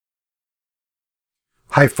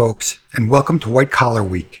Hi, folks, and welcome to White Collar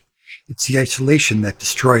Week. It's the isolation that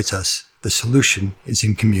destroys us. The solution is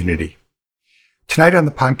in community. Tonight on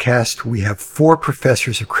the podcast, we have 4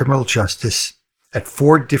 professors of criminal justice at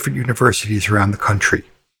 4 different universities around the country.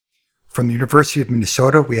 From the University of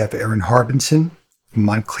Minnesota, we have Erin Harbinson. From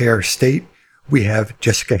Montclair State, we have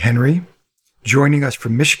Jessica Henry. Joining us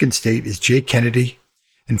from Michigan State is Jay Kennedy.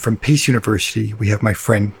 And from Pace University, we have my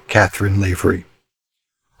friend Catherine Lavery.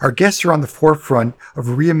 Our guests are on the forefront of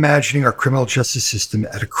reimagining our criminal justice system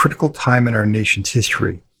at a critical time in our nation's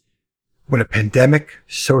history, when a pandemic,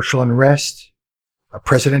 social unrest, a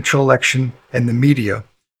presidential election, and the media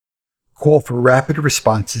call for rapid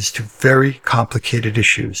responses to very complicated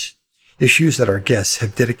issues that our guests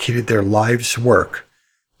have dedicated their lives' work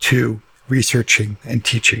to researching and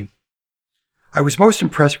teaching. I was most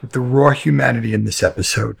impressed with the raw humanity in this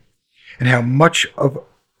episode and how much of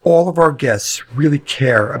all of our guests really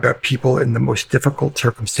care about people in the most difficult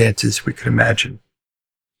circumstances we could imagine.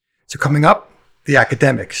 So coming up, the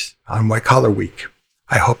academics on White Collar Week.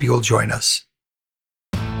 I hope you'll join us.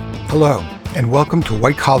 Hello, and welcome to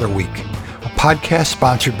White Collar Week, a podcast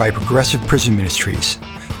sponsored by Progressive Prison Ministries,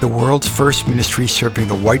 the world's first ministry serving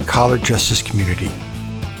the white-collar justice community.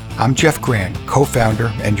 I'm Jeff Grant,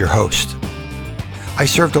 co-founder and your host. I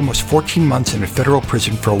served almost 14 months in a federal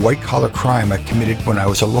prison for a white-collar crime I committed when I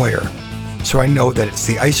was a lawyer, so I know that it's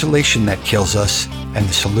the isolation that kills us, and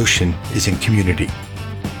the solution is in community.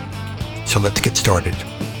 So let's get started.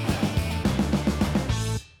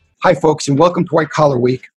 Hi, folks, and welcome to White Collar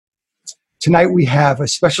Week. Tonight we have a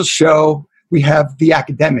special show. We have the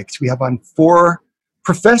academics. We have on 4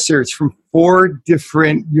 professors from 4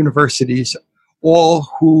 different universities, all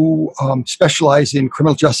who specialize in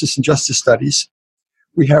criminal justice and justice studies.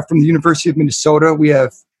 We have from the University of Minnesota, we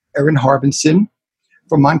have Erin Harbinson.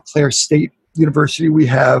 From Montclair State University, we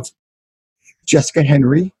have Jessica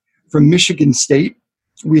Henry. From Michigan State,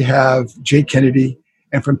 we have Jay Kennedy.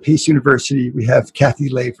 And from Pace University, we have Kathy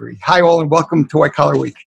Lavery. Hi, all, and welcome to White Collar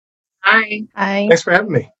Week. Hi. Thanks for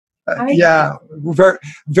having me. Yeah, we're very,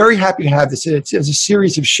 very happy to have this. It's a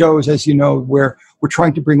series of shows, as you know, where we're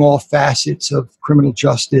trying to bring all facets of criminal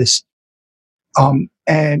justice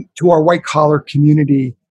and to our white-collar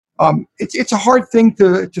community. It's a hard thing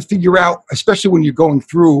to figure out, especially when you're going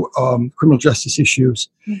through criminal justice issues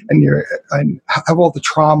and have all the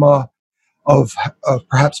trauma of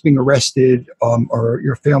perhaps being arrested or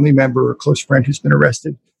your family member or close friend who's been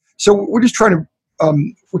arrested. So we're just trying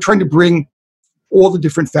to bring all the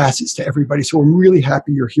different facets to everybody. So I'm really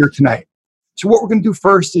happy you're here tonight. So what we're going to do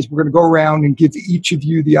first is we're going to go around and give each of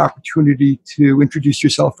you the opportunity to introduce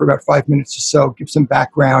yourself for about 5 minutes or so, give some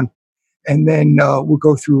background, and then we'll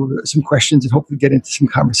go through some questions and hopefully get into some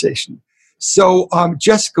conversation. So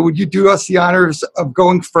Jessica, would you do us the honors of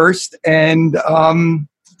going first and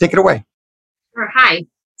take it away? Sure. Hi.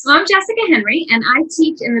 So I'm Jessica Henry, and I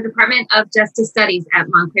teach in the Department of Justice Studies at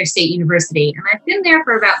Montclair State University, and I've been there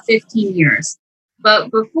for about 15 years.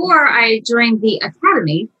 But before I joined the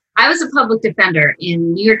academy, I was a public defender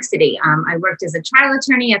in New York City. I worked as a trial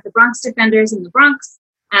attorney at the Bronx Defenders in the Bronx,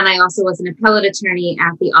 and I also was an appellate attorney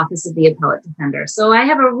at the Office of the Appellate Defender. So I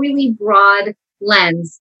have a really broad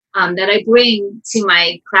lens that I bring to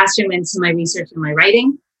my classroom and to my research and my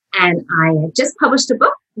writing. And I just published a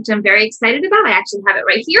book, which I'm very excited about. I actually have it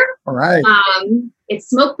right here. All right. It's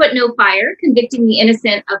Smoke But No Fire, Convicting the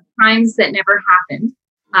Innocent of Crimes That Never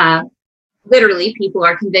Happened. Literally, people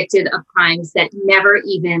are convicted of crimes that never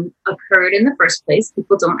even occurred in the first place.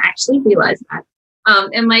 People don't actually realize that.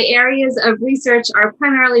 And my areas of research are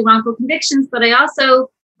primarily wrongful convictions, but I also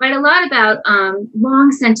write a lot about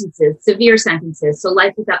long sentences, severe sentences. So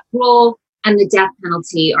life without parole and the death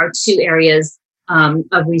penalty are 2 areas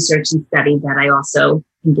of research and study that I also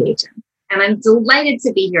engage in. And I'm delighted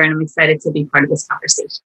to be here, and I'm excited to be part of this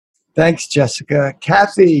conversation. Thanks, Jessica.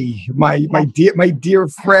 Kathy, my dear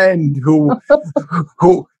friend who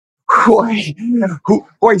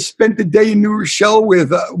I spent the day in New Rochelle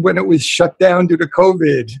with when it was shut down due to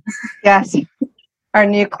COVID. Yes, our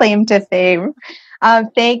new claim to fame.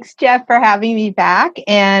 Thanks, Jeff, for having me back.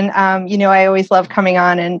 And, I always love coming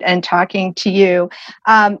on and talking to you.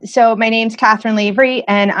 So my name's Catherine Lavery,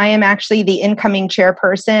 and I am actually the incoming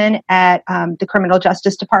chairperson at the Criminal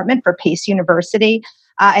Justice Department for Pace University.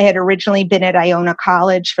 I had originally been at Iona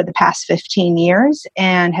College for the past 15 years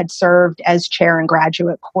and had served as chair and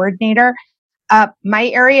graduate coordinator. My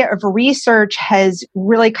area of research has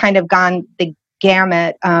really kind of gone the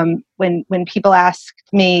gamut. When people ask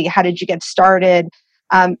me, how did you get started?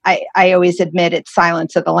 I always admit it's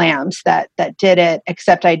Silence of the Lambs that did it,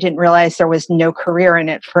 except I didn't realize there was no career in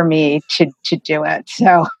it for me to do it.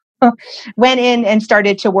 So went in and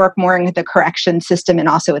started to work more in the correction system and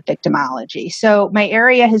also with victimology. So my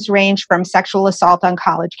area has ranged from sexual assault on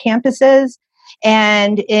college campuses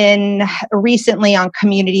and in recently on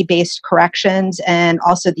community-based corrections and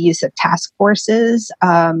also the use of task forces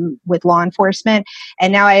with law enforcement.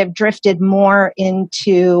 And now I have drifted more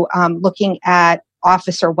into looking at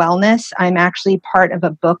officer wellness. I'm actually part of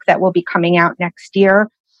a book that will be coming out next year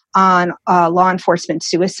on law enforcement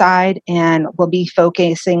suicide, and we'll be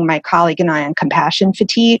focusing, my colleague and I, on compassion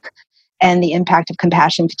fatigue and the impact of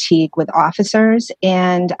compassion fatigue with officers.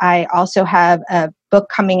 And I also have a book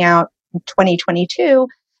coming out in 2022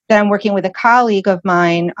 that I'm working with a colleague of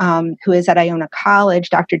mine who is at Iona College,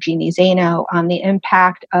 Dr. Jeannie Zaino, on the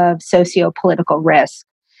impact of socio-political risk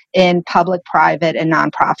in public, private, and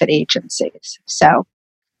nonprofit agencies. So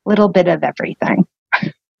a little bit of everything.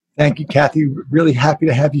 Thank you, Kathy. Really happy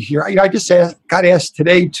to have you here. I just got asked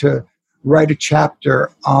today to write a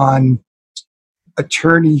chapter on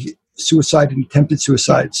attorney suicide and attempted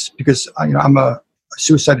suicides because I'm a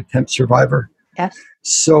suicide attempt survivor. Yes.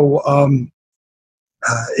 So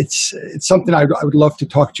it's something I would love to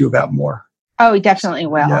talk to you about more. Oh, we definitely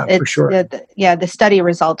will. Yeah, for sure. The study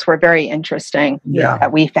results were very interesting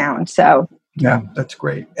that we found. So yeah, that's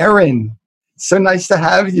great. Erin, so nice to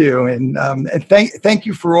have you, and thank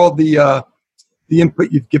you for all the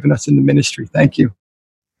input you've given us in the ministry. Thank you.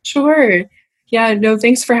 Sure. Yeah, no,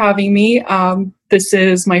 thanks for having me. This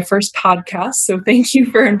is my first podcast, so thank you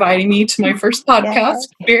for inviting me to my first podcast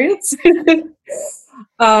experience.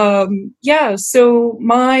 So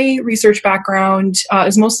my research background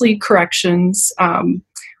is mostly corrections.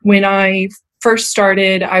 When I first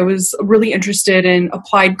started, I was really interested in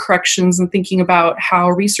applied corrections and thinking about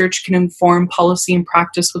how research can inform policy and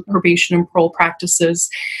practice with probation and parole practices,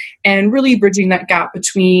 and really bridging that gap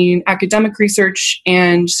between academic research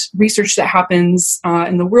and research that happens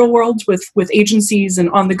in the real world with agencies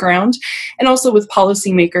and on the ground, and also with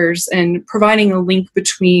policymakers, and providing a link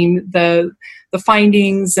between the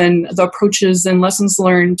findings and the approaches and lessons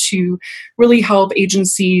learned to really help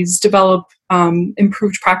agencies develop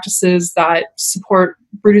improved practices that support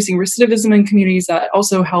reducing recidivism in communities, that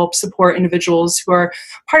also help support individuals who are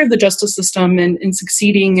part of the justice system and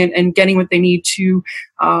succeeding and getting what they need to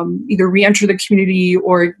either re-enter the community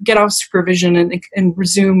or get off supervision and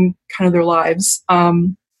resume kind of their lives.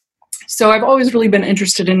 So I've always really been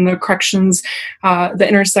interested in the corrections, the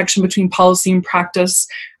intersection between policy and practice.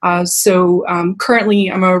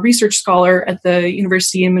 Currently I'm a research scholar at the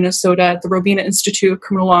University of Minnesota at the Robina Institute of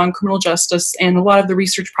Criminal Law and Criminal Justice, and a lot of the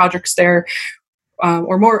research projects there,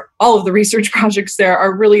 all of the research projects there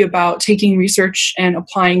are really about taking research and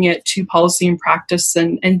applying it to policy and practice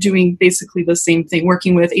and doing basically the same thing,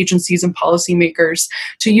 working with agencies and policymakers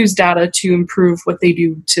to use data to improve what they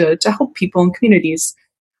do to help people and communities.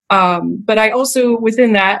 But I also,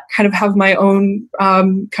 within that, kind of have my own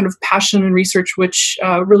kind of passion in research, which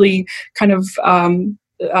really kind of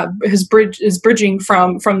is bridging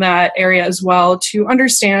from that area as well, to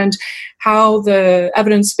understand how the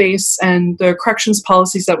evidence base and the corrections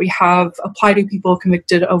policies that we have apply to people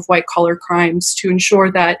convicted of white-collar crimes, to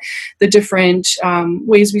ensure that the different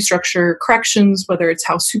ways we structure corrections, whether it's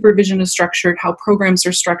how supervision is structured, how programs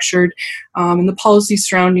are structured, and the policies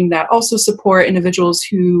surrounding that also support individuals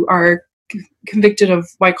who are convicted of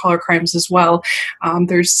white-collar crimes as well.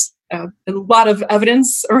 There's a lot of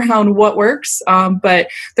evidence around what works, but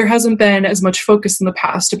there hasn't been as much focus in the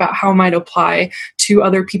past about how it might apply to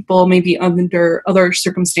other people, maybe under other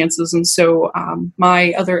circumstances. And so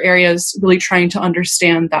my other area is really trying to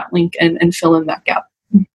understand that link and fill in that gap.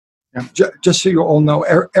 Yeah. Just so you all know,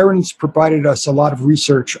 Erin's provided us a lot of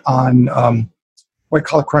research on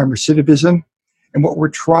white-collar crime recidivism, and what we're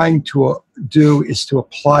trying to do is to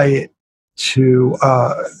apply it to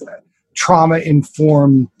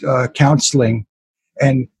trauma-informed counseling,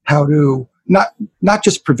 and how to not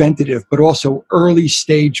just preventative, but also early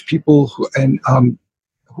stage people who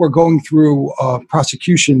are going through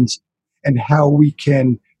prosecutions, and how we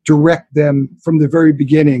can direct them from the very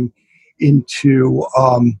beginning into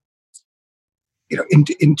a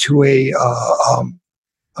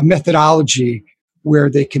methodology where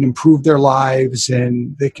they can improve their lives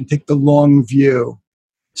and they can take the long view,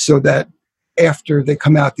 so that after they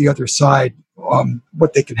come out the other side,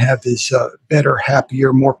 what they can have is better,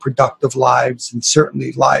 happier, more productive lives, and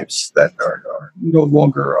certainly lives that are no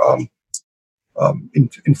longer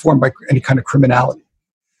informed by any kind of criminality.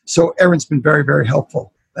 So Erin's been very, very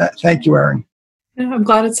helpful. Thank you, Erin. Yeah, I'm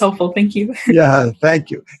glad it's helpful. Thank you. Yeah,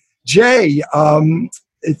 thank you. Jay,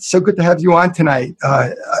 it's so good to have you on tonight.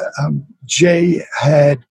 Jay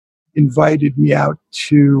had invited me out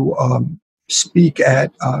to speak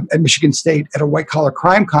at Michigan State at a white collar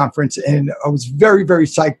crime conference, and I was very, very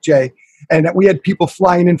psyched, Jay. And we had people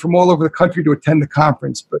flying in from all over the country to attend the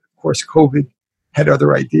conference, but of course, COVID had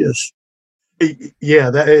other ideas.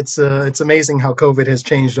 Yeah, it's amazing how COVID has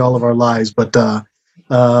changed all of our lives. But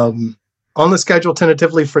on the schedule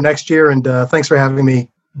tentatively for next year, and thanks for having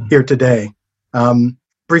me here today.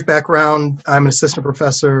 Brief background: I'm an assistant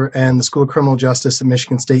professor in the School of Criminal Justice at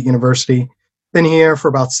Michigan State University. Been here for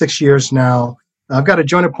about 6 years now. I've got a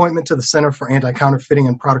joint appointment to the Center for Anti-Counterfeiting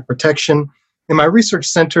and Product Protection, and my research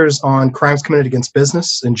centers on crimes committed against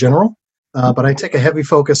business in general, but I take a heavy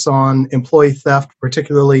focus on employee theft,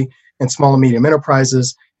 particularly in small and medium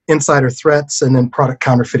enterprises, insider threats, and then product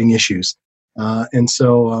counterfeiting issues. And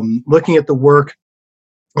so looking at the work,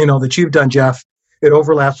 that you've done, Jeff, it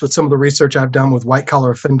overlaps with some of the research I've done with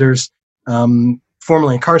white-collar offenders,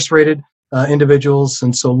 formerly incarcerated individuals.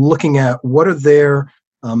 And so looking at what are their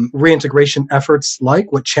reintegration efforts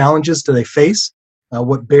like, what challenges do they face,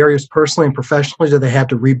 what barriers personally and professionally do they have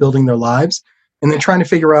to rebuilding their lives, and then trying to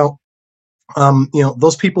figure out,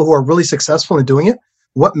 those people who are really successful in doing it,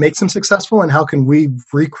 what makes them successful, and how can we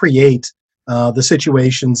recreate the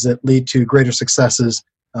situations that lead to greater successes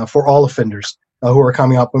for all offenders who are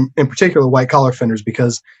coming up, in particular white-collar offenders,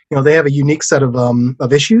 because they have a unique set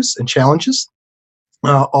of issues and challenges.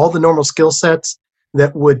 All the normal skill sets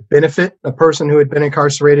that would benefit a person who had been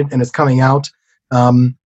incarcerated and is coming out.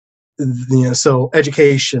 So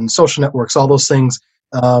education, social networks, all those things.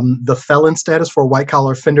 The felon status for a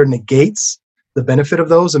white-collar offender negates the benefit of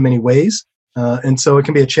those in many ways. And so it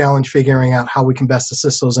can be a challenge figuring out how we can best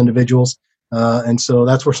assist those individuals. And so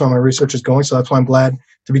that's where some of my research is going. So that's why I'm glad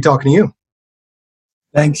to be talking to you.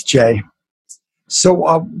 Thanks, Jay. So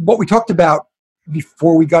what we talked about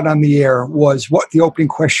before we got on the air was what the opening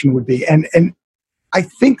question would be. And I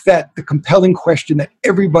think that the compelling question that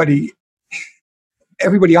everybody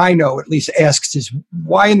I know at least asks is,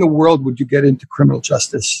 why in the world would you get into criminal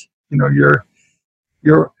justice?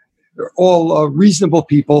 You're all reasonable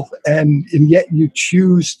people, and yet you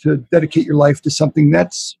choose to dedicate your life to something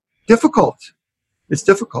that's difficult. It's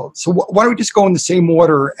difficult. So why don't we just go in the same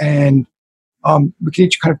order, and we can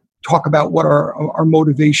each kind of talk about what our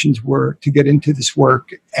motivations were to get into this work,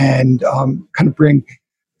 and kind of bring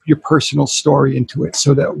your personal story into it,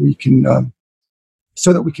 so that we can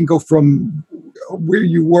go from where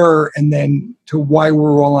you were and then to why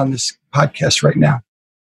we're all on this podcast right now.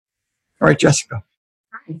 All right, Jessica.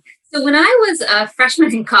 So when I was a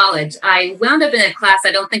freshman in college, I wound up in a class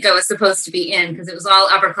I don't think I was supposed to be in, because it was all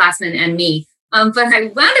upperclassmen and me. But I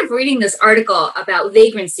wound up reading this article about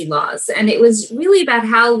vagrancy laws, and it was really about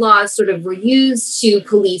how laws sort of were used to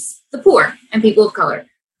police the poor and people of color.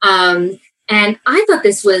 And I thought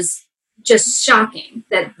this was just shocking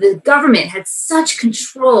that the government had such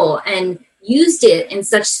control and used it in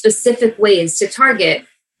such specific ways to target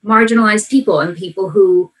marginalized people and people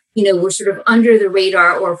who, were sort of under the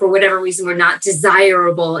radar, or for whatever reason were not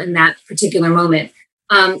desirable in that particular moment.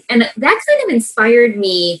 And that kind of inspired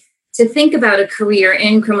me to think about a career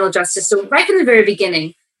in criminal justice. So right from the very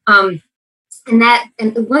beginning, and then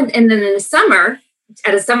in the summer,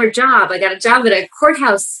 at a summer job, I got a job at a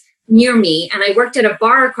courthouse near me, and I worked at a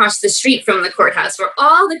bar across the street from the courthouse where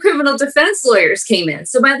all the criminal defense lawyers came in.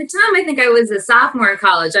 So by the time I think I was a sophomore in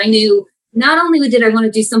college, I knew not only did I want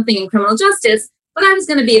to do something in criminal justice, but I was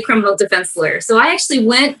going to be a criminal defense lawyer. So I actually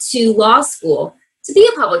went to law school to be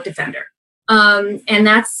a public defender. And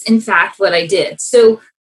that's, in fact, what I did. So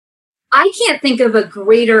I can't think of a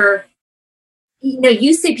greater,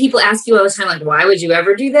 you say people ask you all the time, like, why would you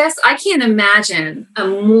ever do this? I can't imagine a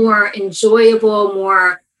more enjoyable,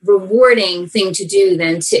 more rewarding thing to do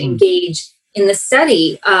than to engage in the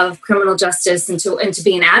study of criminal justice and to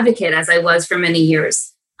be an advocate, as I was for many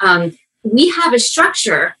years. We have a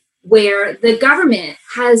structure where the government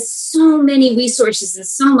has so many resources and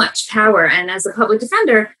so much power. And as a public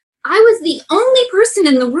defender, I was the only person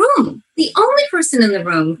in the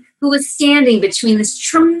room who was standing between this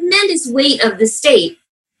tremendous weight of the state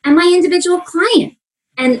and my individual client.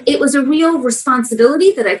 And it was a real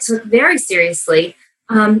responsibility that I took very seriously.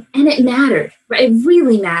 And it mattered, right? It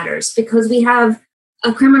really matters, because we have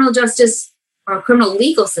a criminal justice or a criminal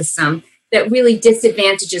legal system that really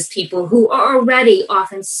disadvantages people who are already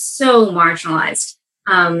often so marginalized.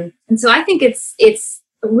 And so I think it's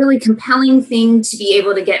a really compelling thing to be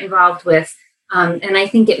able to get involved with. And I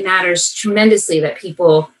think it matters tremendously that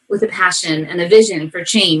people with a passion and a vision for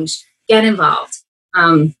change get involved.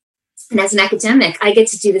 And as an academic, I get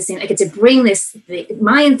to do the same. I get to bring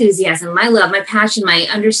my enthusiasm, my love, my passion, my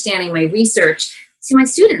understanding, my research to my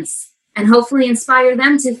students. and hopefully inspire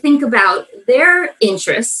them to think about their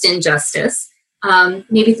interest in justice,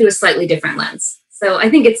 maybe through a slightly different lens. So I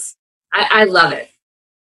think I love it.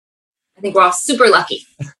 I think we're all super lucky.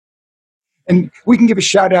 And we can give a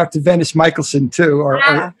shout out to Venice Michelson too.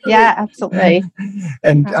 Yeah, absolutely.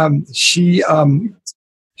 And she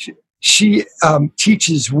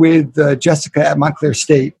teaches with Jessica at Montclair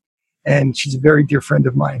State, and she's a very dear friend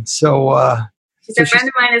of mine. So she's a friend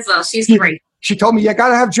of mine as well. She's great. She told me, you got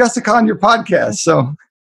to have Jessica on your podcast. So,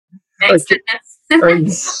 thanks.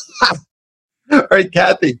 All right,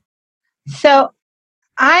 Kathy. So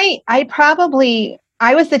I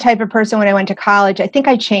was the type of person when I went to college, I think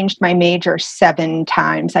I changed my major 7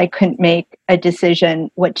 times. I couldn't make a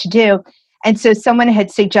decision what to do. And so someone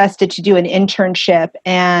had suggested to do an internship,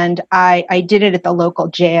 and I did it at the local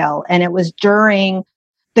jail. And it was during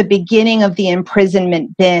the beginning of the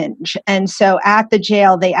imprisonment binge. And so at the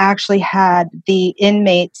jail, they actually had the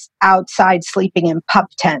inmates outside sleeping in pup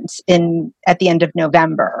tents at the end of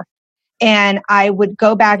November. And I would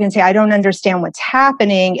go back and say, I don't understand what's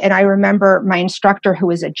happening. And I remember my instructor, who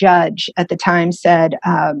was a judge at the time, said,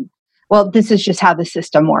 well, this is just how the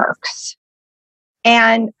system works.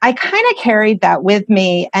 And I kind of carried that with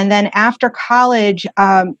me. And then after college,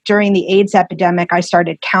 during the AIDS epidemic, I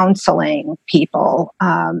started counseling people.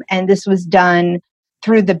 And this was done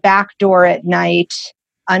through the back door at night.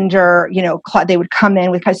 They would come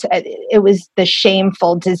in because it was the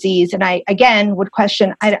shameful disease. And I, again, would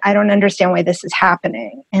question, I don't understand why this is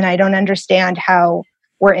happening. And I don't understand how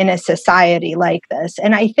we're in a society like this.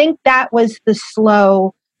 And I think that was the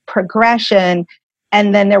slow progression.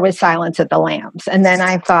 And then there was Silence of the Lambs. And then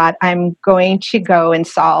I thought, I'm going to go and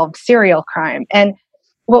solve serial crime. And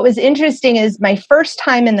what was interesting is my first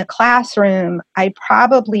time in the classroom, I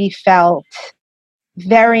probably felt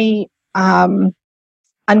very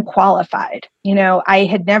unqualified. I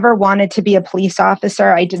had never wanted to be a police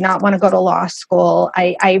officer. I did not want to go to law school.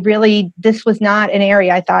 This was not an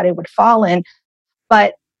area I thought I would fall in,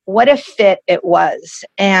 but what a fit it was.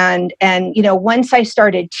 And once I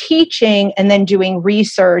started teaching and then doing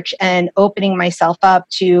research and opening myself up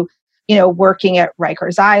to, working at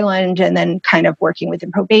Rikers Island and then kind of working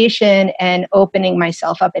within probation and opening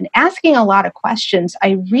myself up and asking a lot of questions,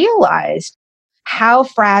 I realized how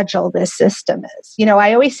fragile this system is.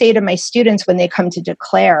 I always say to my students when they come to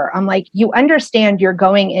declare, I'm like, you understand you're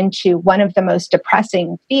going into one of the most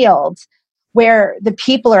depressing fields where the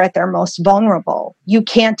people are at their most vulnerable. You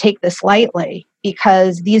can't take this lightly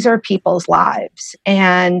because these are people's lives.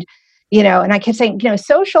 And, and I kept saying,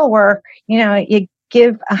 social work, you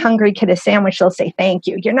give a hungry kid a sandwich, they'll say thank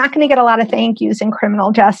you. You're not going to get a lot of thank yous in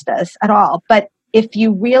criminal justice at all. But if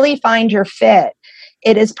you really find your fit,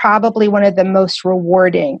 it is probably one of the most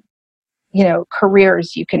rewarding,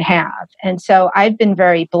 careers you can have. And so I've been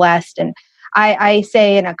very blessed. And I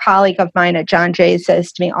say, and a colleague of mine at John Jay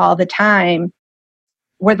says to me all the time,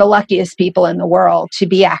 we're the luckiest people in the world to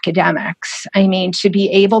be academics. I mean, to be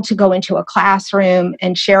able to go into a classroom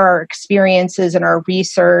and share our experiences and our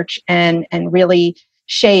research and really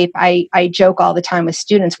shape. I joke all the time with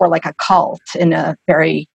students, we're like a cult in a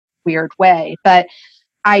very weird way. But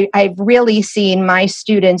I've really seen my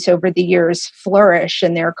students over the years flourish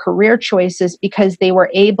in their career choices because they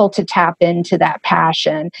were able to tap into that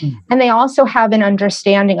passion. Mm-hmm. And they also have an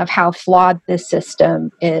understanding of how flawed this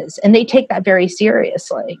system is. And they take that very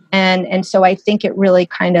seriously. And so I think it really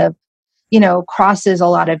kind of, crosses a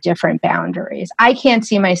lot of different boundaries. I can't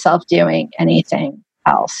see myself doing anything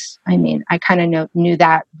else. I mean, I kind of knew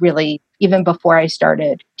that really even before I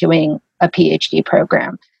started doing a PhD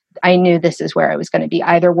program. I knew this is where I was going to be,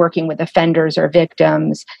 either working with offenders or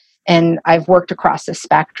victims. And I've worked across the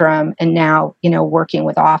spectrum and now, working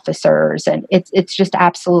with officers. And it's just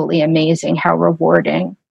absolutely amazing how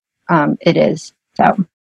rewarding it is. So,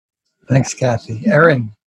 thanks, Kathy.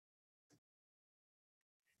 Erin.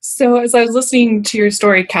 So as I was listening to your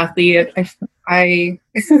story, Kathy, I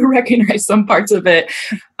recognize some parts of it.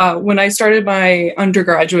 When I started my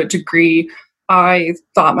undergraduate degree, I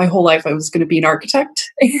thought my whole life I was going to be an architect,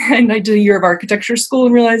 and I did a year of architecture school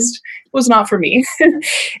and realized it was not for me.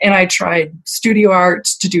 And I tried studio art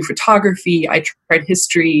to do photography. I tried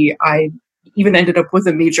history. I even ended up with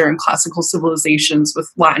a major in classical civilizations with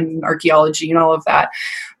Latin archaeology and all of that.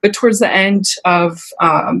 But towards the end of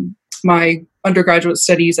my undergraduate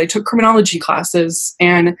studies, I took criminology classes.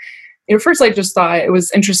 And at first, I just thought it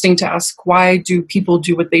was interesting to ask, why do people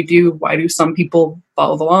do what they do? Why do some people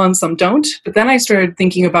follow the law and some don't? But then I started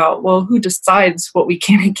thinking about, well, who decides what we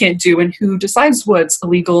can and can't do, and who decides what's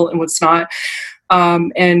illegal and what's not?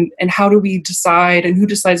 and how do we decide, and who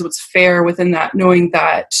decides what's fair within that, knowing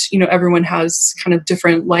that, everyone has kind of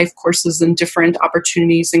different life courses and different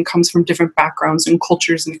opportunities and comes from different backgrounds and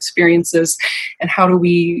cultures and experiences, and how do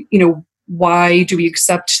we, why do we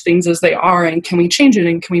accept things as they are, and can we change it,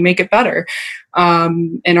 and can we make it better?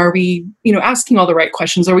 And are we, asking all the right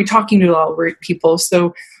questions? Are we talking to all the right people?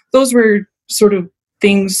 So those were sort of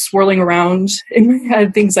things swirling around in my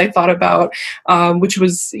head, things I thought about, which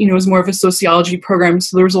was, was more of a sociology program.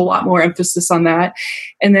 So there was a lot more emphasis on that.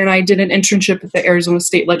 And then I did an internship at the Arizona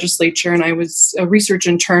State Legislature, and I was a research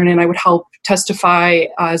intern, and I would help testify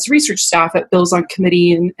as research staff at bills on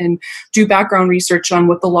committee and do background research on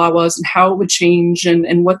what the law was and how it would change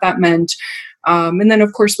and what that meant. And then,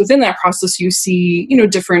 of course, within that process, you see,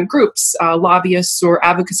 different groups, lobbyists or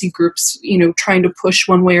advocacy groups, trying to push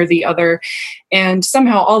one way or the other. And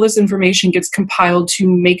somehow all this information gets compiled to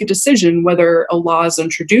make a decision whether a law is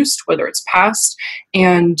introduced, whether it's passed,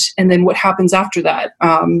 and then what happens after that.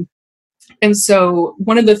 And so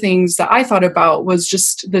one of the things that I thought about was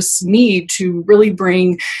just this need to really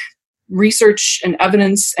bring research and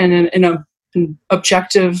evidence and an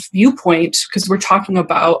objective viewpoint, because we're talking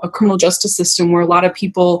about a criminal justice system where a lot of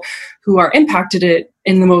people who are impacted it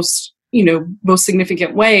in the most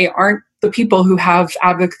significant way aren't the people who have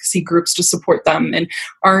advocacy groups to support them and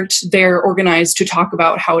aren't there organized to talk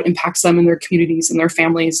about how it impacts them and their communities and their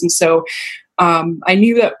families. And so I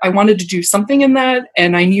knew that I wanted to do something in that,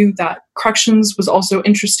 and I knew that corrections was also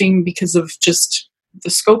interesting because of just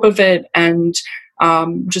the scope of it and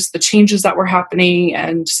just the changes that were happening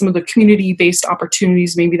and some of the community-based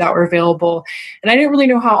opportunities maybe that were available. And I didn't really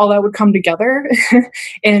know how all that would come together.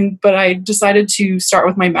 But I decided to start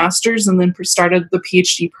with my master's and then started the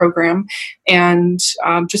PhD program, and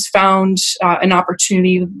just found an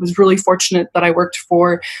opportunity. Was really fortunate that I worked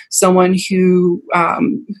for someone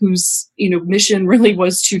whose mission really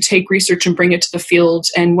was to take research and bring it to the field,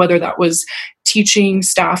 and whether that was teaching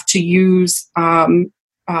staff to use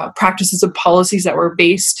practices of policies that were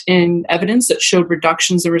based in evidence that showed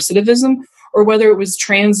reductions in recidivism, or whether it was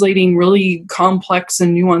translating really complex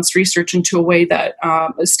and nuanced research into a way that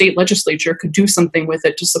a state legislature could do something with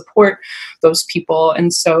it to support those people.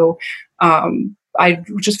 And so I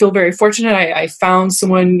just feel very fortunate. I found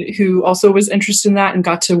someone who also was interested in that and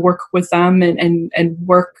got to work with them and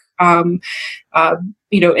work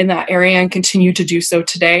in that area and continue to do so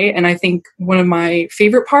today. And I think one of my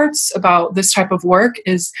favorite parts about this type of work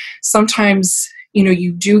is sometimes,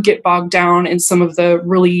 you do get bogged down in some of the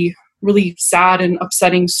really, really sad and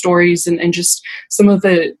upsetting stories and just some of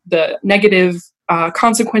the negative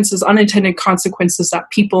consequences, unintended consequences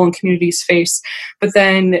that people and communities face. But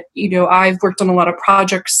then, I've worked on a lot of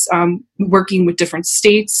projects working with different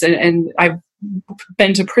states, and I've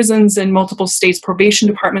been to prisons in multiple states, probation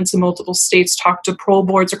departments in multiple states, talked to parole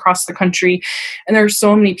boards across the country. And there are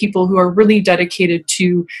so many people who are really dedicated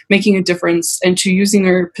to making a difference and to using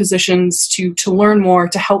their positions to learn more,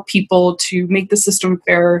 to help people, to make the system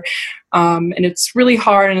fairer. And it's really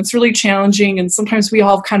hard and it's really challenging. And sometimes we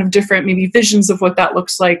all have kind of different maybe visions of what that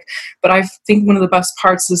looks like. But I think one of the best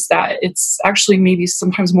parts is that it's actually maybe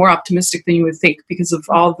sometimes more optimistic than you would think, because of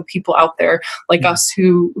all the people out there like us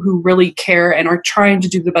who really care and are trying to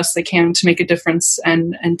do the best they can to make a difference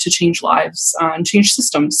and to change lives and change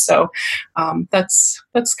systems. So that's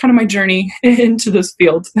kind of my journey into this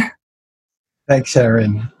field. Thanks,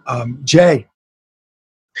 Erin. Jay.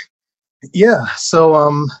 Yeah.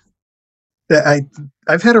 So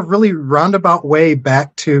I've had a really roundabout way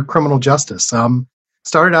back to criminal justice.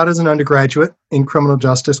 Started out as an undergraduate in criminal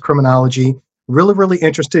justice, criminology, really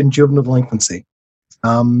interested in juvenile delinquency.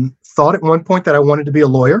 Thought at one point that I wanted to be a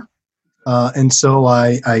lawyer. And so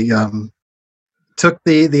I took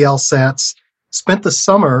the LSATs, spent the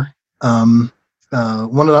summer, one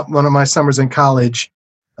of my summers in college,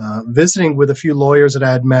 visiting with a few lawyers that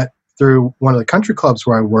I had met through one of the country clubs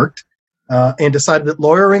where I worked, and decided that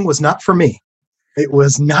lawyering was not for me. It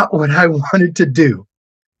was not what I wanted to do.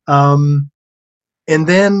 And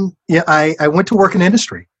then I went to work in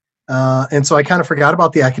industry. And so I kind of forgot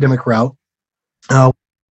about the academic route.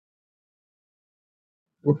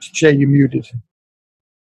 Whoops, Jay, you muted.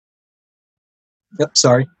 Yep,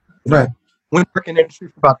 sorry. Right. Went to work in industry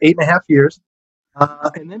for about 8.5 years.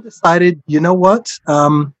 And then decided, you know what?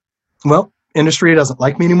 Industry doesn't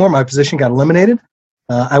like me anymore. My position got eliminated.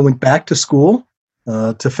 I went back to school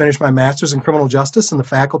to finish my master's in criminal justice, and the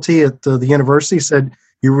faculty at the university said,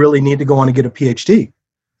 you really need to go on and get a PhD.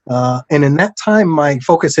 And in that time, my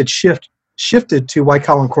focus had shifted to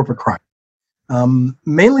white-collar and corporate crime,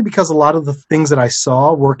 mainly because a lot of the things that I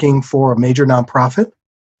saw working for a major nonprofit,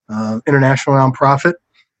 international nonprofit,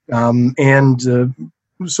 and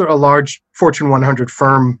sort of a large Fortune 100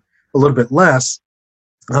 firm, a little bit less,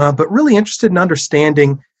 but really interested in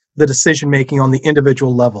understanding the decision making on the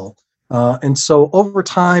individual level. And so over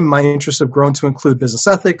time, my interests have grown to include business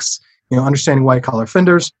ethics, understanding white collar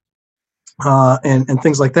offenders, and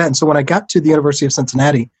things like that. And so when I got to the University of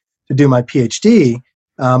Cincinnati to do my PhD,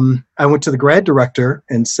 I went to the grad director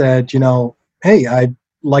and said, hey, I'd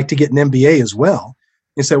like to get an MBA as well.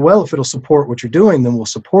 He said, well, if it'll support what you're doing, then we'll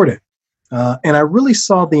support it. And I really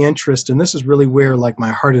saw the interest, and this is really where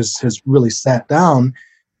my heart has really sat down,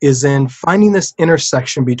 is in finding this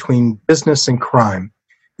intersection between business and crime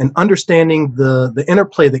and understanding the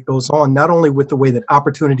interplay that goes on, not only with the way that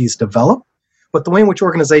opportunities develop, but the way in which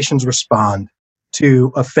organizations respond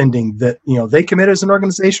to offending that they commit as an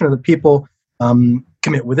organization, or the people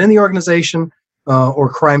commit within the organization, or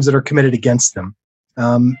crimes that are committed against them.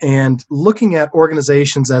 And looking at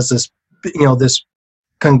organizations as this, this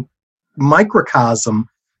microcosm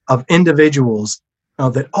of individuals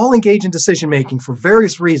that all engage in decision making for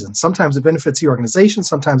various reasons. Sometimes it benefits the organization,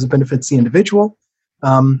 sometimes it benefits the individual.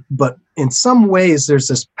 But in some ways, there's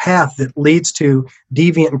this path that leads to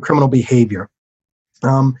deviant and criminal behavior.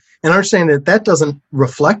 And understanding that doesn't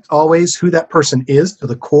reflect always who that person is to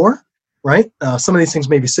the core, right? Some of these things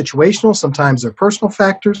may be situational, sometimes they're personal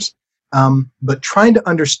factors, but trying to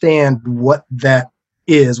understand what that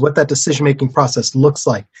is, what that decision-making process looks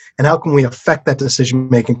like, and how can we affect that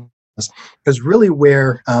decision-making process is really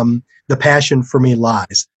where the passion for me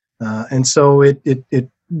lies. And so it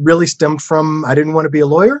really stemmed from, I didn't want to be a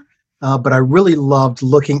lawyer, but I really loved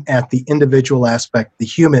looking at the individual aspect, the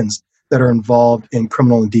humans that are involved in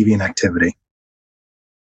criminal and deviant activity.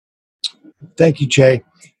 Thank you, Jay.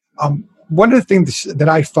 One of the things that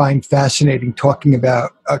I find fascinating talking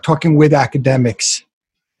with academics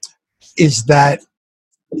is that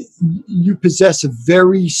you possess a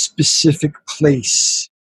very specific place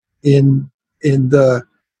in the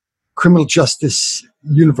criminal justice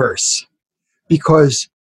universe, because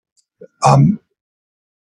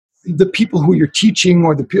the people who you're teaching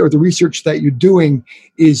or the research that you're doing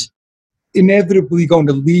is inevitably going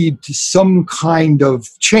to lead to some kind of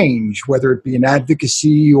change, whether it be in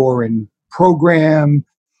advocacy or in program,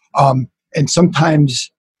 and sometimes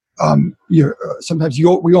we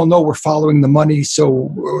all know we're following the money, so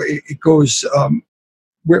it goes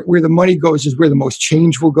where the money goes is where the most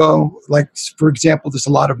change will go. Like, for example, there's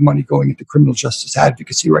a lot of money going into criminal justice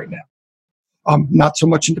advocacy right now, not so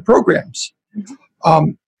much into programs.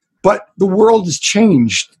 But the world has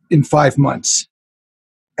changed in 5 months.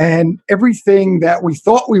 And everything that we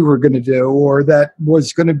thought we were going to do, or that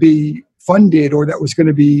was going to be funded, or that was going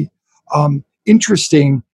to be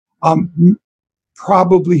interesting,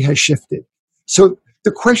 probably has shifted. So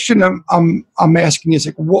the question I'm asking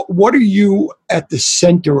is, what are you at the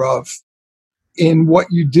center of in what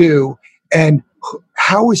you do, and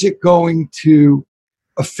how is it going to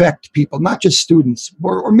affect people, not just students,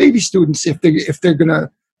 or maybe students if they're going to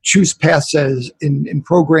choose paths as in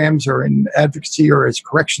programs or in advocacy or as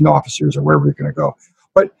correction officers or wherever they're going to go.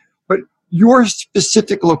 But your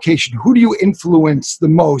specific location, who do you influence the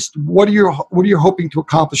most? What are you hoping to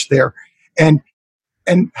accomplish there? And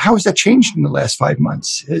how has that changed in the last 5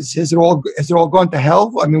 months? Has it all gone to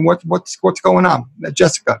hell? I mean, what's going on?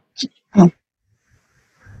 Jessica.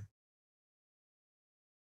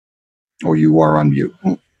 Or you are on mute.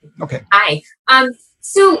 Okay. Hi.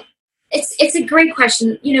 So it's a great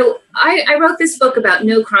question. I wrote this book about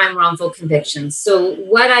no crime, wrongful convictions. So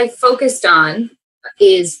what I focused on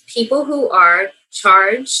is people who are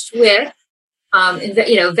charged with,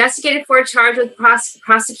 investigated for, charged with,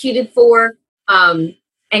 prosecuted for,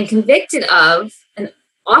 and convicted of, and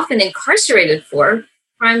often incarcerated for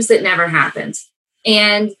crimes that never happened.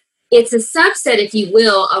 And it's a subset, if you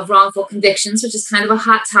will, of wrongful convictions, which is kind of a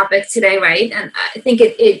hot topic today, right? And I think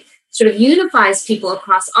it sort of unifies people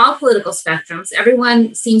across all political spectrums.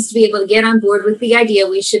 Everyone seems to be able to get on board with the idea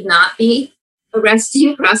we should not be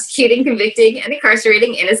arresting, prosecuting, convicting, and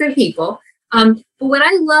incarcerating innocent people. But what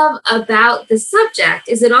I love about the subject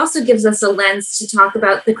is it also gives us a lens to talk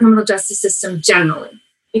about the criminal justice system generally,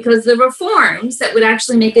 because the reforms that would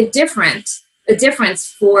actually make a difference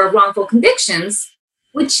for wrongful convictions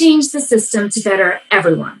would change the system to better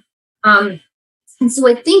everyone. And so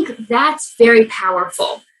I think that's very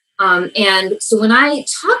powerful. And so when I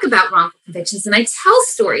talk about wrongful convictions and I tell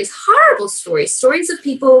stories, horrible stories of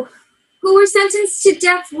people who were sentenced to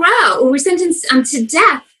death row, who were sentenced to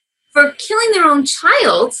death for killing their own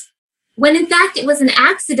child, when in fact it was an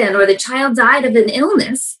accident or the child died of an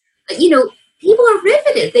illness, people are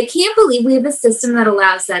riveted. They can't believe we have a system that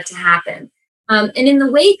allows that to happen. And in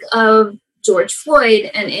the wake of George Floyd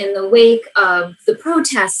and in the wake of the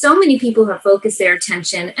protests, so many people have focused their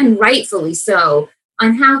attention, and rightfully so,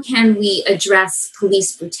 on how can we address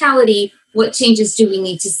police brutality? What changes do we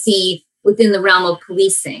need to see within the realm of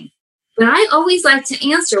policing? But I always like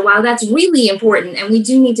to answer, while that's really important, and we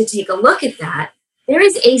do need to take a look at that, there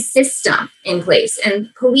is a system in place,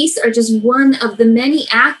 and police are just one of the many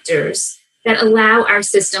actors that allow our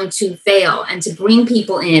system to fail and to bring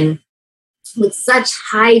people in with such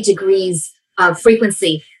high degrees of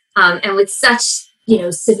frequency and with such,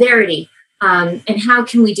 severity. And how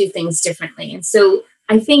can we do things differently? And so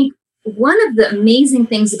I think one of the amazing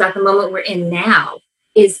things about the moment we're in now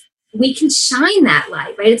is we can shine that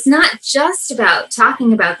light, right? It's not just about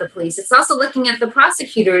talking about the police. It's also looking at the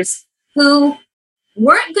prosecutors who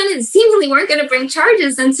seemingly weren't going to bring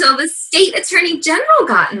charges until the state attorney general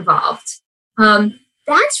got involved.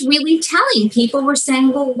 That's really telling. People were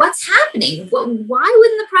saying, well, what's happening? Why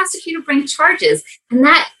wouldn't the prosecutor bring charges? And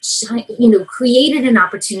that, created an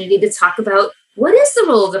opportunity to talk about what is the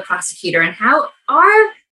role of the prosecutor and how are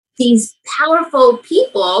these powerful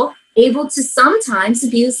people able to sometimes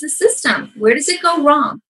abuse the system? Where does it go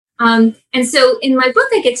wrong? And so in my book,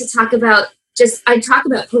 I get to talk about I talk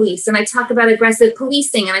about police, and I talk about aggressive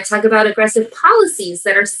policing, and I talk about aggressive policies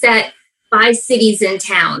that are set by cities and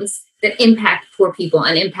towns that impact poor people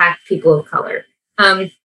and impact people of color.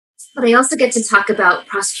 But I also get to talk about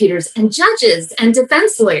prosecutors and judges and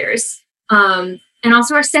defense lawyers, and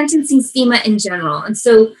also our sentencing schema in general. And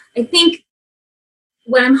so I think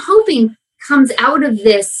what I'm hoping comes out of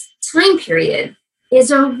this time period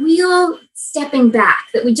is a real stepping back,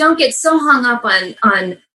 that we don't get so hung up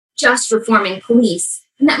on just reforming police,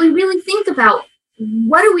 and that we really think about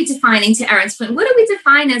what are we defining, to Erin's point, what do we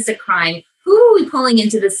define as a crime? Who are we pulling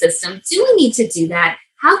into the system? Do we need to do that?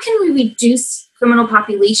 How can we reduce criminal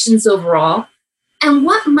populations overall? And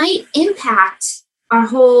what might impact our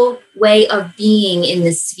whole way of being in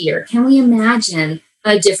this sphere? Can we imagine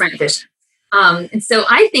a different vision? And so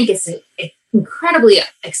I think it's an incredibly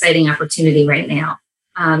exciting opportunity right now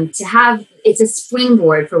to have, it's a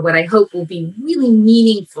springboard for what I hope will be really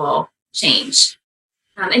meaningful change.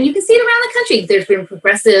 And you can see it around the country. There's been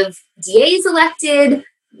progressive DAs elected.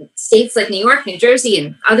 States like New York, New Jersey,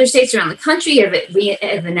 and other states around the country have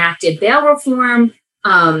enacted bail reform.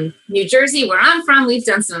 New Jersey, where I'm from, we've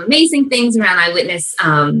done some amazing things around eyewitness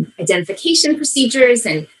identification procedures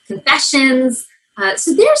and confessions.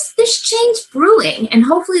 So there's this change brewing, and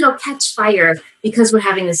hopefully it'll catch fire because we're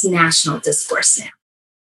having this national discourse now.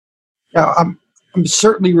 Now, I'm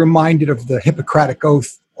certainly reminded of the Hippocratic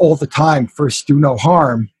Oath all the time, first do no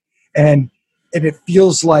harm. And it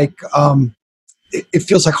feels like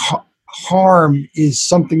harm is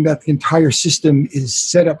something that the entire system is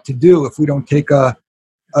set up to do if we don't take a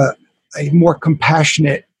more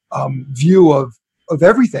compassionate view of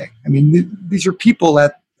everything. I mean, these are people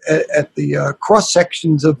at the cross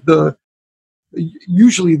sections of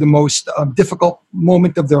usually the most difficult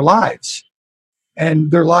moment of their lives,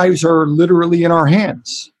 and their lives are literally in our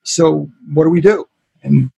hands. So what do?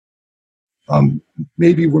 And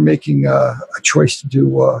maybe we're making a choice to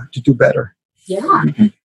do better. Yeah.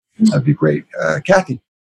 That'd be great. Kathy?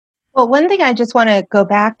 Well, one thing I just want to go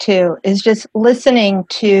back to is just listening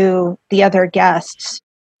to the other guests,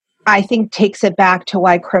 I think takes it back to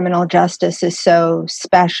why criminal justice is so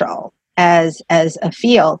special as a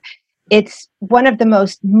field. It's one of the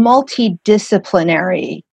most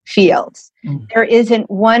multidisciplinary fields. Mm. There isn't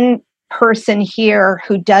one person here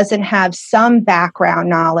who doesn't have some background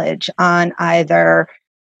knowledge on either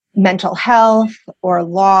mental health or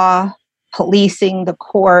law, policing, the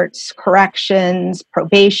courts, corrections,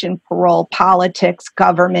 probation, parole, politics,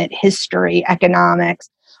 government, history, economics.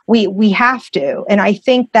 We have to. And I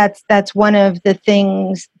think that's one of the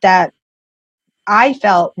things that I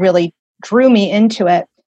felt really drew me into it.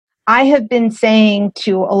 I have been saying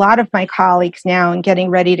to a lot of my colleagues now and getting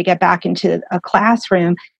ready to get back into a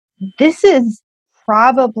classroom, this is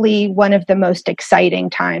probably one of the most exciting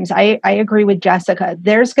times. I agree with Jessica.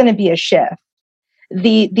 There's going to be a shift.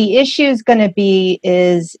 The issue is going to be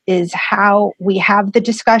is how we have the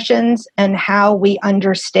discussions and how we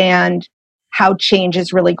understand how change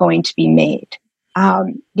is really going to be made.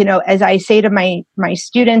 As I say to my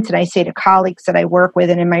students and I say to colleagues that I work with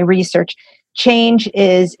and in my research, change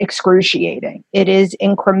is excruciating. It is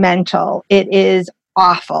incremental. It is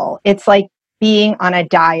awful. It's like being on a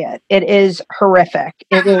diet. It is horrific.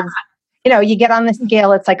 It is, you get on the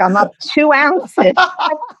scale, it's like I'm up 2 ounces.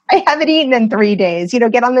 I haven't eaten in 3 days.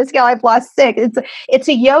 Get on the scale, I've lost 6. It's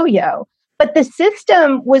a yo-yo. But the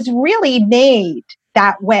system was really made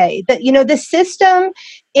that way. That, the system,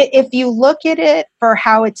 if you look at it for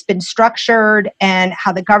how it's been structured and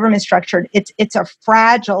how the government's structured, it's a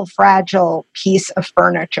fragile piece of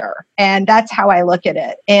furniture. And that's how I look at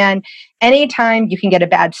it. And anytime you can get a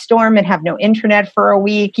bad storm and have no internet for a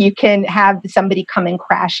week, you can have somebody come and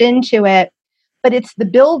crash into it. But it's the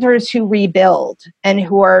builders who rebuild and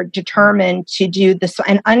who are determined to do this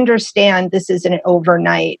and understand this is an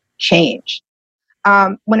overnight change.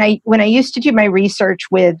 When I used to do my research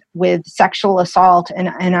with sexual assault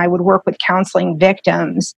and I would work with counseling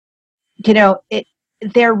victims,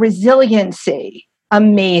 their resiliency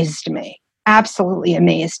amazed me, absolutely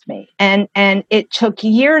amazed me. And it took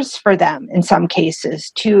years for them in some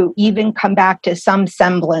cases to even come back to some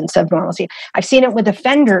semblance of normalcy. I've seen it with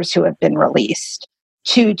offenders who have been released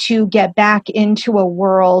to get back into a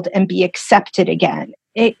world and be accepted again.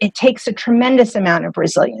 It takes a tremendous amount of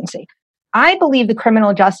resiliency. I believe the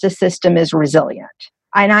criminal justice system is resilient.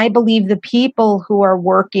 And I believe the people who are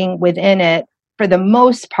working within it, for the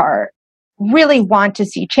most part, really want to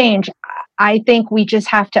see change. I think we just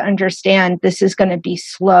have to understand this is going to be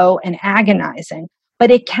slow and agonizing,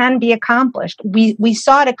 but it can be accomplished. We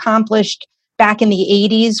saw it accomplished back in the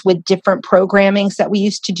 80s with different programmings that we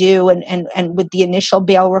used to do and with the initial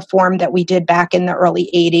bail reform that we did back in the early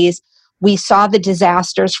 80s. We saw the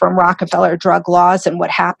disasters from Rockefeller drug laws and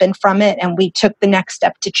what happened from it, and we took the next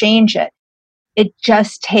step to change it. It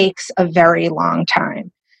just takes a very long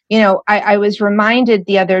time. I was reminded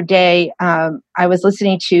the other day, I was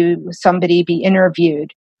listening to somebody be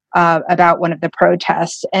interviewed about one of the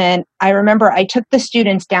protests, and I remember I took the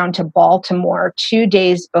students down to Baltimore 2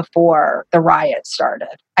 days before the riots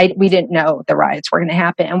started. We didn't know the riots were going to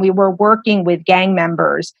happen, and we were working with gang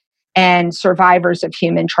members and survivors of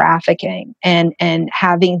human trafficking and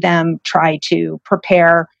having them try to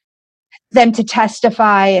prepare them to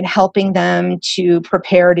testify and helping them to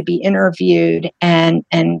prepare to be interviewed and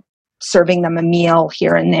serving them a meal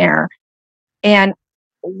here and there. And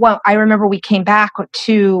I remember we came back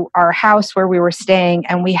to our house where we were staying,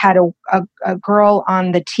 and we had a girl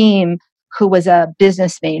on the team who was a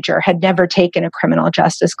business major, had never taken a criminal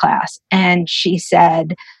justice class. And she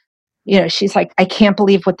said, she's like, I can't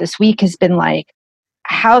believe what this week has been like.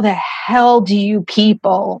 How the hell do you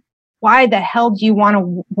people, why the hell do you want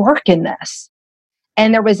to work in this?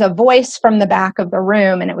 And there was a voice from the back of the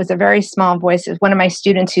room, and it was a very small voice. It was one of my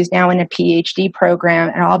students who's now in a PhD program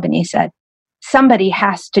at Albany, said, somebody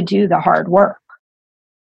has to do the hard work.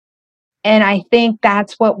 And I think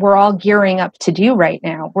that's what we're all gearing up to do right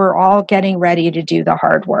now. We're all getting ready to do the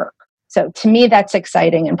hard work. So to me, that's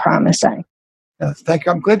exciting and promising. Thank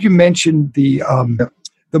you. I'm glad you mentioned the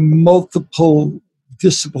multiple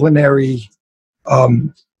disciplinary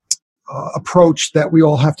approach that we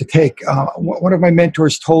all have to take. One of my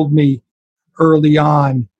mentors told me early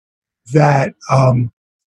on that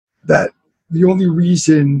that the only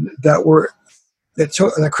reason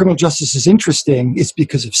that criminal justice is interesting is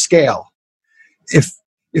because of scale.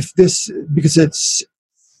 Because it's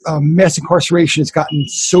mass incarceration has gotten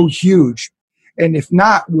so huge. And if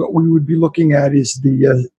not, what we would be looking at is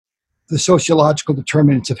the sociological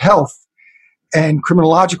determinants of health and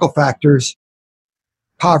criminological factors,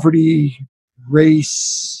 poverty,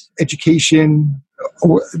 race, education,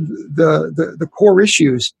 the core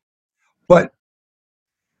issues. But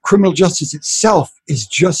criminal justice itself is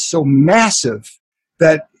just so massive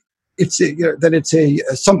that it's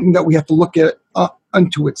something that we have to look at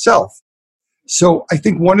unto itself. So I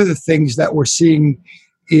think one of the things that we're seeing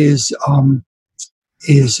is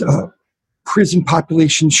prison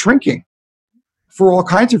population shrinking for all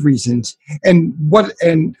kinds of reasons. And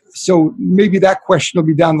so maybe that question will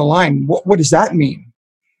be down the line. What does that mean?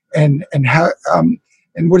 And how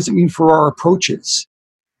and what does it mean for our approaches?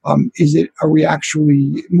 Are we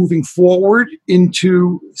actually moving forward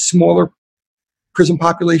into smaller prison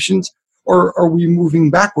populations, or are we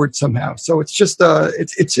moving backward somehow? So it's just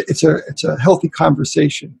it's a healthy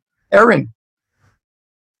conversation. Erin.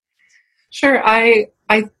 Sure. I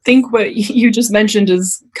think what you just mentioned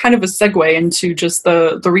is kind of a segue into just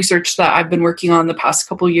the research that I've been working on the past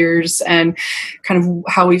couple of years and kind of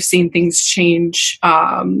how we've seen things change,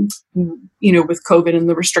 with COVID and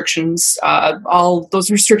the restrictions, all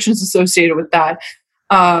those restrictions associated with that.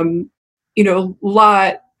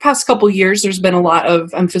 Past couple of years, there's been a lot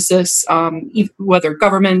of emphasis, whether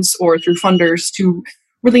governments or through funders, to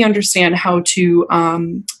really understand how to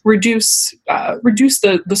reduce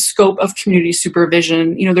the scope of community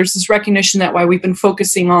supervision. There's this recognition that while we've been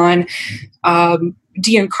focusing on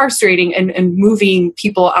de-incarcerating and moving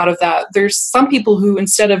people out of that. There's some people who,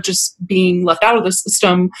 instead of just being left out of the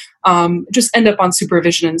system, just end up on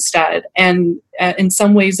supervision instead. And in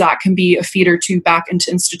some ways that can be a feeder to back into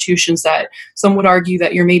institutions that some would argue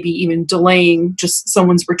that you're maybe even delaying just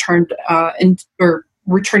someone's return or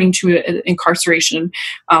returning to incarceration,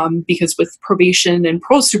 because with probation and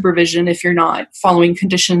parole supervision, if you're not following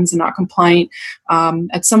conditions and not compliant,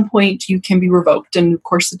 at some point you can be revoked. And of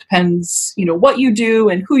course, it depends, what you do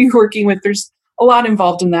and who you're working with. There's a lot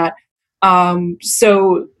involved in that.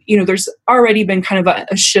 So there's already been kind of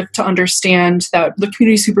a shift to understand that the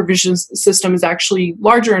community supervision system is actually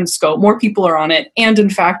larger in scope. More people are on it. And in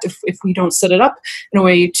fact, if we don't set it up in a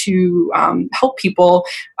way to help people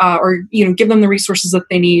or give them the resources that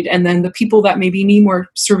they need, and then the people that maybe need more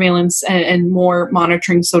surveillance and more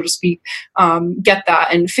monitoring, so to speak, get that,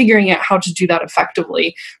 and figuring out how to do that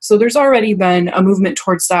effectively. So there's already been a movement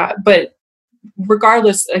towards that. But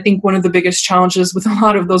regardless, I think one of the biggest challenges with a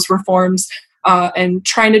lot of those reforms and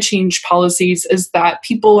trying to change policies is that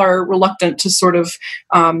people are reluctant to sort of,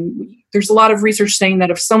 there's a lot of research saying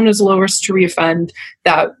that if someone is low risk to reoffend,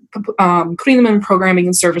 that putting them in programming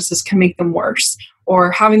and services can make them worse,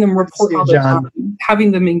 or having them report all the time,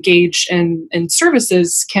 having them engage in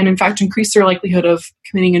services can in fact increase their likelihood of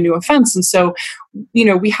committing a new offense. And so,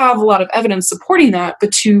 we have a lot of evidence supporting that,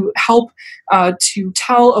 but to help to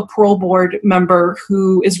tell a parole board member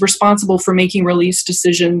who is responsible for making release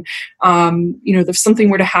decision, if something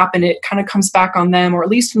were to happen, it kind of comes back on them, or at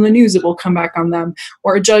least in the news, it will come back on them,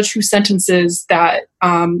 or a judge who sentences that,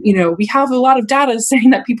 we have a lot of data saying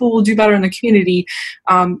that people will do better in the community.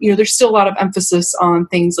 There's still a lot of emphasis on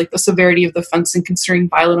things like the severity of the offense and considering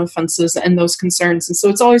violent offenses and those concerns. And so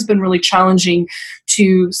it's always been really challenging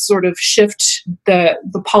to sort of shift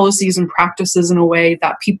the policies and practices in a way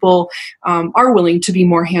that people are willing to be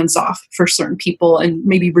more hands-off for certain people, and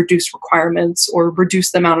maybe reduce requirements or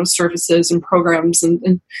reduce the amount of services and programs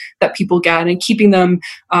and that people get, and keeping them,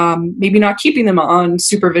 maybe not keeping them on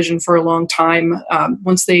supervision for a long time.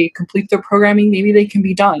 Once they complete their programming, maybe they can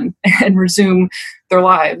be done and resume their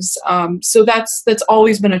lives. So that's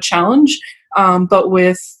always been a challenge. But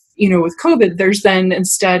with COVID, there's then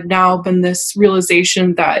instead now been this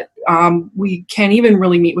realization that we can't even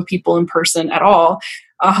really meet with people in person at all.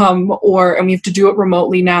 And we have to do it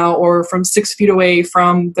remotely now, or from 6 feet away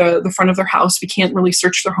from the front of their house. We can't really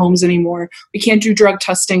search their homes anymore. We can't do drug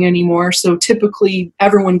testing anymore. So typically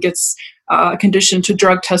everyone gets conditioned to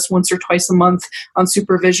drug test once or twice a month on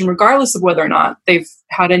supervision, regardless of whether or not they've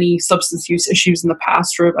had any substance use issues in the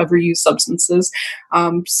past or have ever used substances.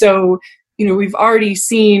 So we've already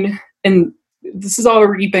seen, and this has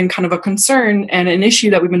already been kind of a concern and an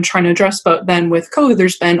issue that we've been trying to address. But then with COVID,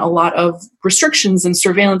 there's been a lot of restrictions and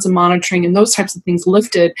surveillance and monitoring and those types of things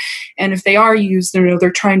lifted. And if they are used,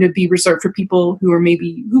 they're trying to be reserved for people who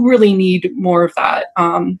really need more of that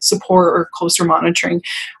support or closer monitoring.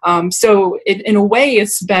 So in a way,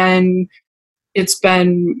 it's been,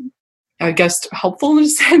 I guess, helpful in a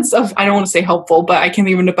sense of, I don't want to say helpful, but I can't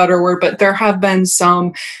think of a better word, but there have been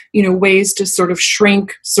some, ways to sort of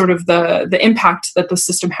shrink sort of the impact that the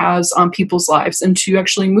system has on people's lives, and to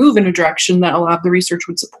actually move in a direction that a lot of the research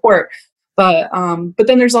would support. But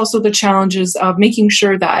then there's also the challenges of making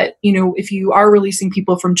sure that, if you are releasing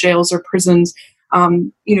people from jails or prisons,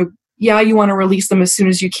 you want to release them as soon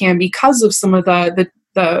as you can because of some of the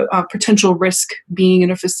potential risk being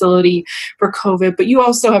in a facility for COVID. But you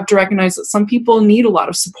also have to recognize that some people need a lot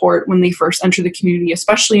of support when they first enter the community,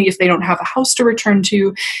 especially if they don't have a house to return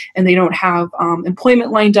to and they don't have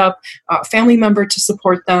employment lined up, a family member to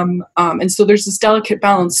support them. And so there's this delicate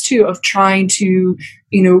balance too of trying to,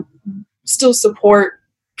 still support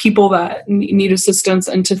people that need assistance,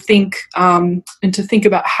 and to think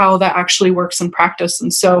about how that actually works in practice.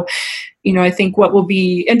 And so, I think what will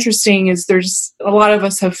be interesting is there's a lot of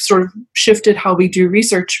us have sort of shifted how we do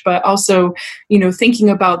research, but also, thinking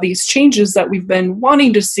about these changes that we've been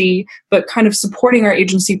wanting to see, but kind of supporting our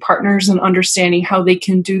agency partners and understanding how they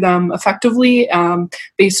can do them effectively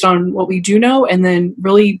based on what we do know, and then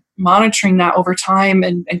really monitoring that over time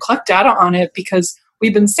and collect data on it, because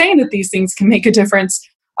we've been saying that these things can make a difference.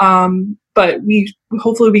 But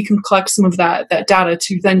hopefully we can collect some of that data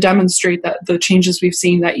to then demonstrate that the changes we've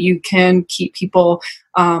seen, that you can keep people,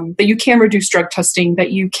 that you can reduce drug testing,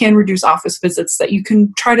 that you can reduce office visits, that you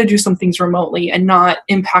can try to do some things remotely and not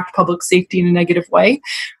impact public safety in a negative way.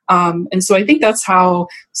 And so I think that's how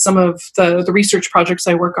some of the research projects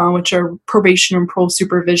I work on, which are probation and parole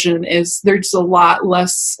supervision, is there's a lot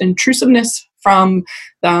less intrusiveness from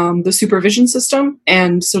the supervision system,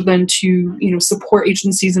 and so then to support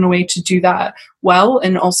agencies in a way to do that well,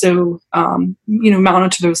 and also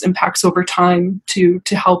monitor those impacts over time to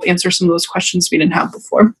help answer some of those questions we didn't have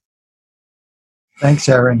before. Thanks,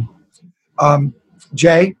 Erin.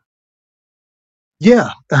 Jay?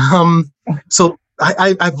 Yeah. So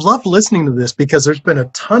I've loved listening to this because there's been a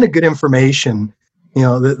ton of good information,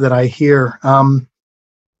 that I hear.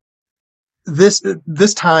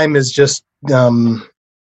 This time is just, I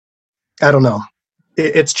don't know.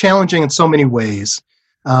 It's challenging in so many ways.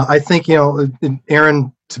 I think,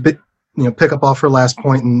 Erin, to pick up off her last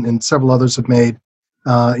point, and several others have made,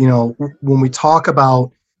 when we talk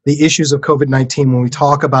about the issues of COVID-19, when we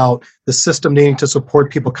talk about the system needing to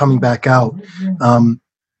support people coming back out,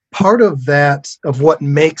 part of what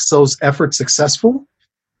makes those efforts successful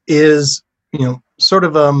is, sort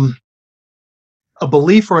of a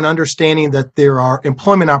belief or an understanding that there are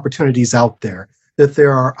employment opportunities out there, that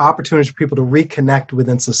there are opportunities for people to reconnect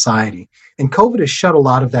within society. And COVID has shut a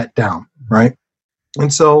lot of that down, right?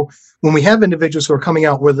 And so when we have individuals who are coming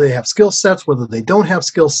out, whether they have skill sets, whether they don't have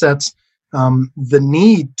skill sets, the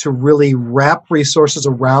need to really wrap resources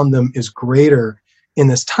around them is greater in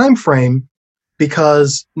this time frame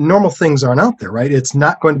because normal things aren't out there, right? It's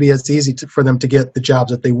not going to be as easy for them to get the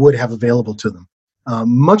jobs that they would have available to them.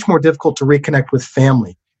 Much more difficult to reconnect with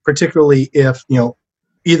family, particularly if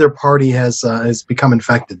either party has become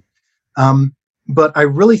infected. But I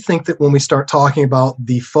really think that when we start talking about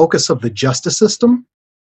the focus of the justice system,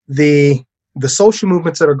 the social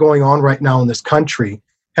movements that are going on right now in this country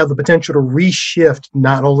have the potential to reshift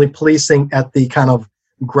not only policing at the kind of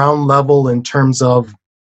ground level in terms of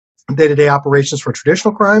day-to-day operations for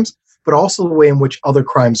traditional crimes, but also the way in which other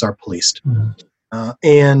crimes are policed.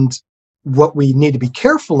 And what we need to be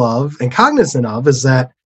careful of and cognizant of is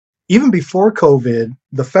that even before COVID,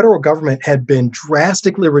 the federal government had been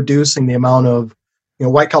drastically reducing the amount of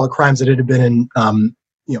white-collar crimes that it had been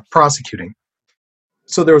prosecuting.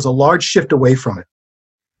 So there was a large shift away from it.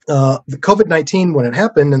 The COVID-19, when it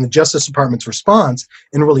happened, and the Justice Department's response,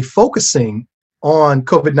 and really focusing on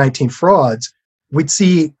COVID-19 frauds, we'd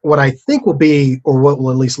see what I think will be, or what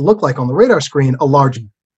will at least look like on the radar screen, a large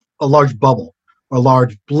bubble, or a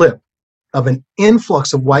large blip of an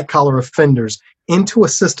influx of white-collar offenders into a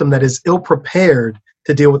system that is ill-prepared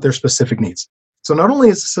to deal with their specific needs. So not only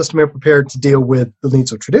is the system ill-prepared to deal with the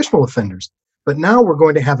needs of traditional offenders, but now we're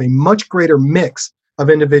going to have a much greater mix of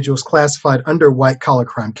individuals classified under white-collar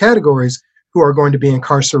crime categories who are going to be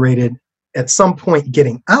incarcerated at some point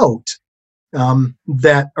getting out,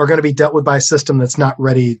 that are going to be dealt with by a system that's not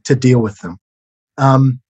ready to deal with them.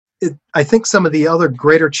 I think some of the other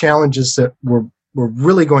greater challenges that we're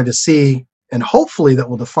really going to see, and hopefully that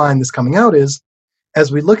will define this coming out, is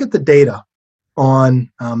as we look at the data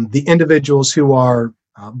on the individuals who are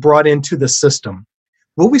brought into the system,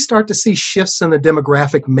 will we start to see shifts in the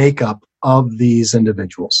demographic makeup of these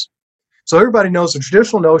individuals? So everybody knows the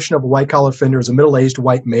traditional notion of a white-collar offender is a middle-aged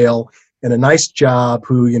white male in a nice job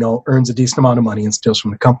who, earns a decent amount of money and steals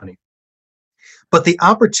from the company. But the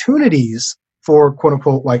opportunities for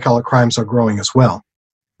quote-unquote white-collar crimes are growing as well.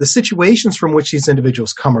 The situations from which these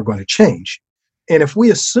individuals come are going to change. And if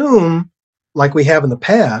we assume, like we have in the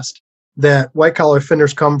past, that white-collar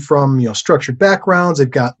offenders come from structured backgrounds,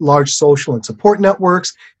 they've got large social and support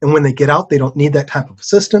networks, and when they get out, they don't need that type of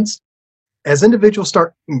assistance. As individuals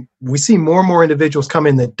we see more and more individuals come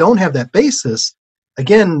in that don't have that basis.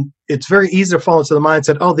 Again, it's very easy to fall into the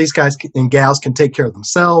mindset, oh, these guys and gals can take care of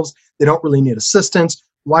themselves. They don't really need assistance.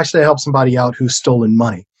 Why should I help somebody out who's stolen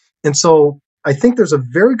money? And so I think there's a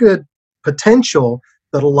very good potential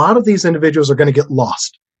that a lot of these individuals are going to get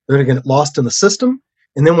lost. They're going to get lost in the system.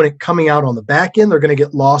 And then when it's coming out on the back end, they're going to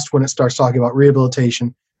get lost when it starts talking about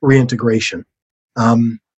rehabilitation, reintegration.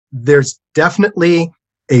 There's definitely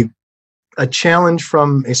a challenge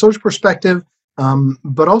from a social perspective,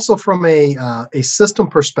 but also from a system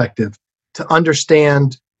perspective to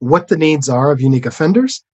understand what the needs are of unique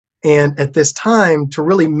offenders. And at this time, to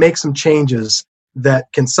really make some changes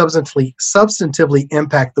that can substantively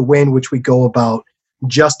impact the way in which we go about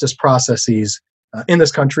justice processes in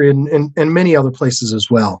this country and many other places as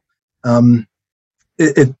well.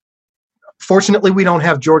 Fortunately, we don't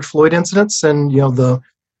have George Floyd incidents and the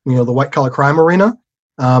white collar crime arena,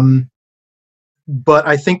 but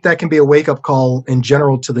I think that can be a wake up call in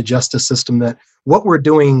general to the justice system that what we're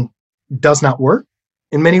doing does not work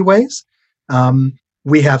in many ways.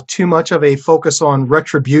 We have too much of a focus on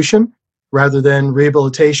retribution rather than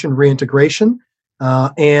rehabilitation, reintegration.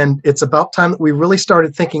 And it's about time that we really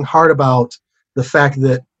started thinking hard about the fact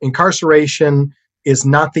that incarceration is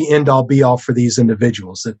not the end all be all for these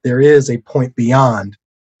individuals, that there is a point beyond.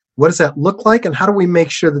 What does that look like? And how do we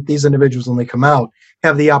make sure that these individuals, when they come out,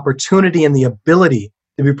 have the opportunity and the ability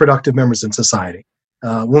to be productive members in society?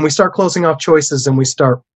 When we start closing off choices and we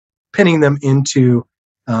start pinning them into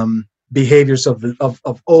behaviors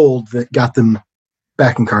of old that got them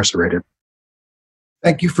back incarcerated.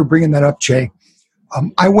 Thank you for bringing that up, Jay.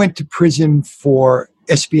 I went to prison for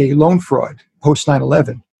SBA loan fraud post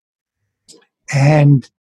 9/11. And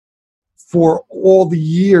for all the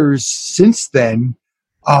years since then,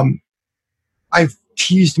 I've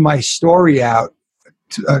teased my story out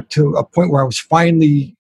to a point where I was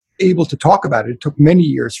finally able to talk about it. It took many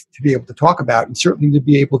years to be able to talk about it, and certainly to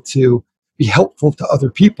be able to be helpful to other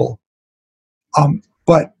people.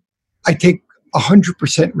 But I take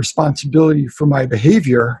 100% responsibility for my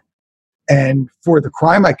behavior and for the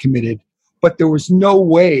crime I committed. But there was no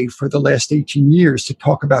way for the last 18 years to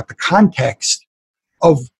talk about the context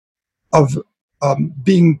of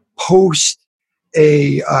being post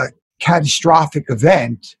a catastrophic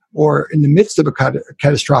event or in the midst of a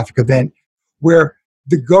catastrophic event where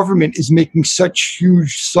the government is making such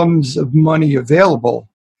huge sums of money available,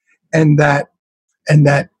 and that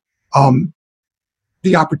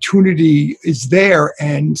the opportunity is there,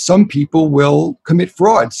 and some people will commit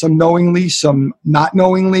fraud, some knowingly, some not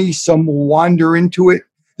knowingly, some will wander into it.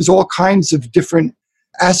 There's all kinds of different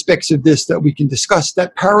aspects of this that we can discuss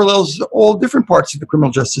that parallels all different parts of the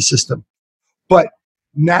criminal justice system. But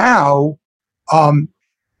now,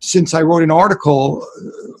 since I wrote an article,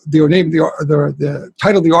 the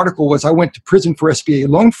title of the article was "I Went to Prison for SBA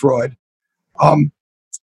Loan Fraud."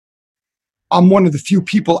 I'm one of the few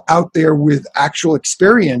people out there with actual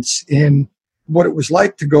experience in what it was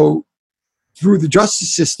like to go through the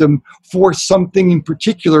justice system for something in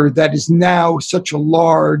particular that is now such a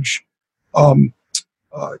large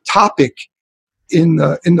topic in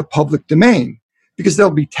the public domain, because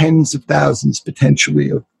there'll be tens of thousands potentially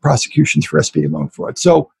of prosecutions for SBA loan fraud.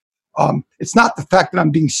 So it's not the fact that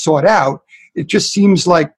I'm being sought out. It just seems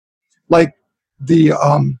like the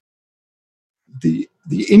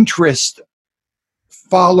interest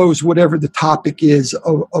follows whatever the topic is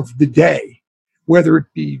of the day, whether it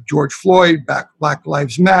be George Floyd, Black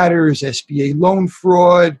Lives Matters, SBA loan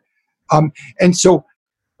fraud. And so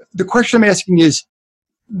the question I'm asking is,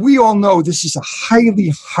 we all know this is a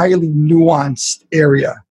highly, highly nuanced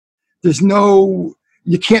area.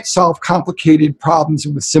 You can't solve complicated problems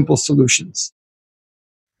with simple solutions.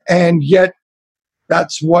 And yet,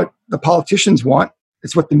 that's what the politicians want.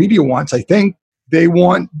 It's what the media wants, I think. They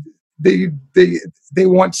want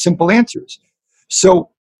simple answers. So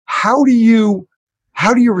how do you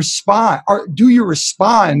respond? Or do you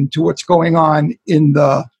respond to what's going on in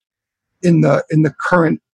the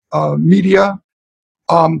current media?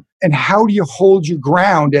 And how do you hold your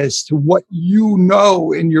ground as to what you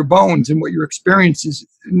know in your bones and what your experience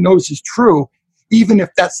knows is true, even if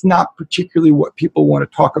that's not particularly what people want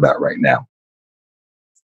to talk about right now?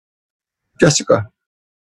 Jessica.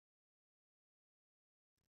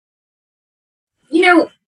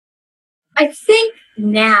 I think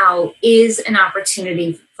now is an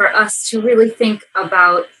opportunity for us to really think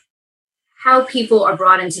about how people are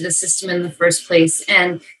brought into the system in the first place.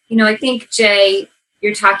 And, I think, Jay,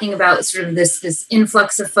 you're talking about sort of this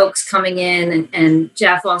influx of folks coming in, and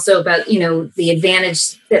Jeff also about, the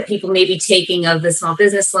advantage that people may be taking of the small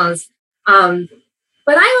business loans.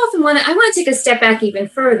 But I often want to take a step back even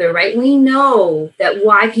further, right? We know that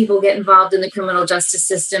why people get involved in the criminal justice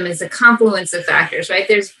system is a confluence of factors, right?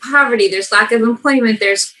 There's poverty, there's lack of employment,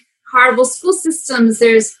 there's horrible school systems,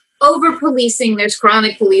 there's over-policing, there's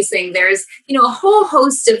chronic policing, there's, a whole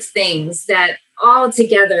host of things that all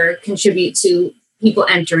together contribute to people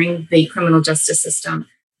entering the criminal justice system.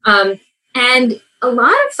 And a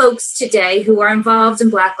lot of folks today who are involved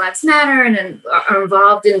in Black Lives Matter and are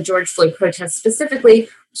involved in George Floyd protests specifically,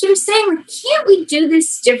 sort of saying, can't we do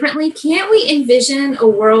this differently? Can't we envision a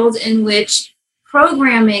world in which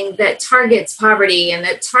programming that targets poverty and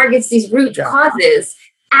that targets these root causes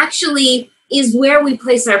actually is where we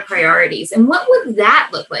place our priorities? And what would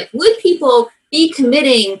that look like? Would people be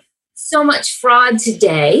committing so much fraud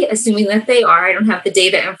today, assuming that they are? I don't have the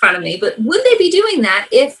data in front of me, but would they be doing that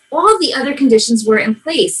if all the other conditions were in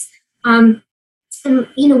place? And,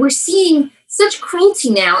 we're seeing such cruelty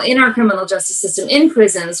now in our criminal justice system, in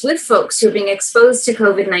prisons, with folks who are being exposed to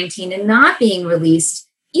COVID-19 and not being released,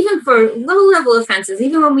 even for low-level offenses,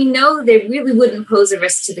 even when we know they really wouldn't pose a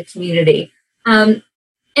risk to the community. And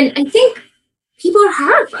I think people are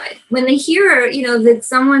horrified when they hear,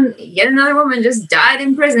 that yet another woman just died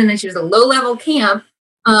in prison and she was a low-level camp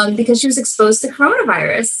because she was exposed to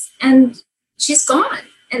coronavirus. And she's gone.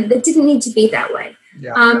 And it didn't need to be that way.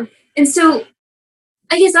 Yeah. And so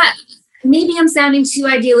I guess maybe I'm sounding too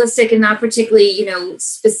idealistic and not particularly,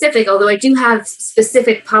 specific, although I do have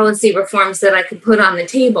specific policy reforms that I could put on the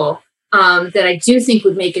table that I do think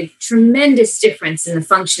would make a tremendous difference in the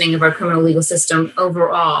functioning of our criminal legal system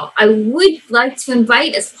overall. I would like to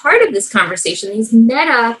invite, as part of this conversation, these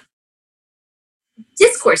meta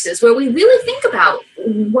discourses where we really think about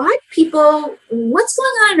what's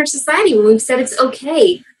going on in our society where we've said it's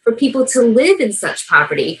okay for people to live in such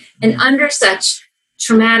poverty and under such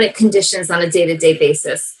traumatic conditions on a day-to-day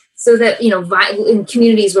basis, so that, in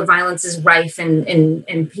communities where violence is rife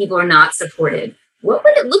and people are not supported. What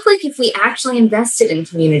would it look like if we actually invested in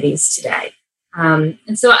communities today?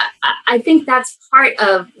 And so I think that's part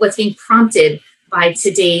of what's being prompted by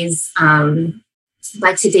today's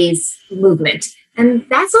movement. And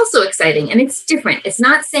that's also exciting, and it's different. It's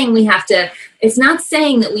not saying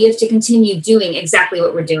that we have to continue doing exactly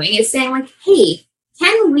what we're doing. It's saying, like, hey,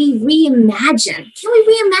 can we reimagine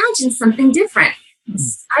something different?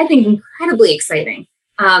 It's, I think, incredibly exciting.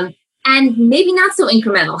 And maybe not so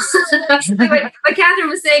incremental. Like what Catherine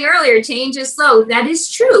was saying earlier, change is slow. That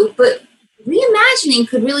is true, but reimagining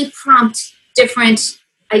could really prompt different,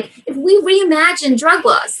 like if we reimagine drug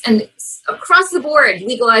laws and across the board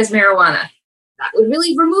legalize marijuana, that would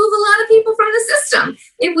really remove a lot of people from the system.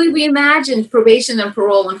 If we reimagined probation and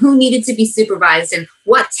parole and who needed to be supervised and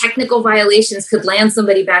what technical violations could land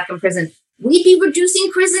somebody back in prison, we'd be reducing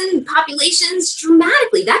prison populations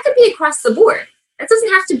dramatically. That could be across the board. That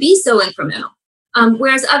doesn't have to be so incremental.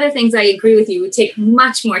 Whereas other things, I agree with you, would take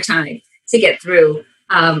much more time to get through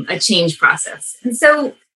a change process. And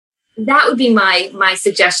so that would be my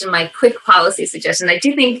suggestion, my quick policy suggestion. I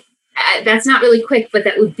do think that's not really quick, but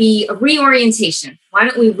that would be a reorientation. Why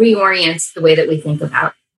don't we reorient the way that we think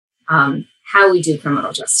about how we do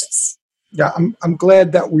criminal justice? Yeah, I'm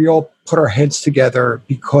glad that we all put our heads together,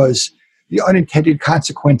 because the unintended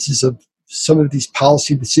consequences of some of these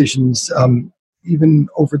policy decisions, even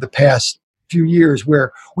over the past few years,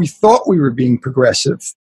 where we thought we were being progressive,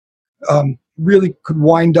 really could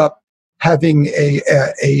wind up having a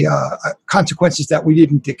consequences that we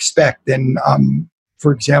didn't expect. And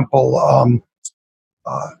for example,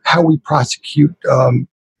 how we prosecute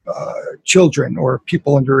children or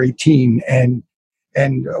people under 18, and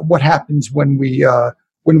what happens when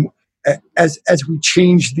as we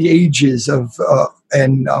change the ages of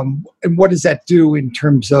and what does that do in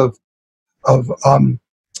terms of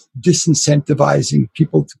disincentivizing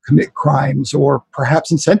people to commit crimes, or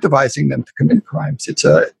perhaps incentivizing them to commit crimes?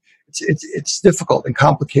 It's difficult and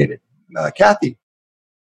complicated. Kathy.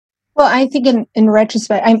 Well, I think in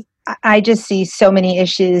retrospect, I just see so many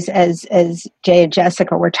issues as Jay and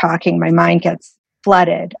Jessica were talking. My mind gets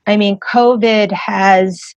flooded. I mean, COVID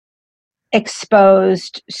has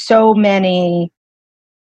exposed so many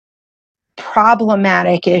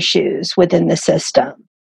problematic issues within the system.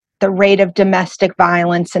 The rate of domestic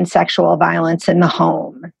violence and sexual violence in the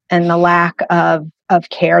home, and the lack of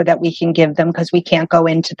care that we can give them because we can't go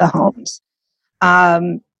into the homes.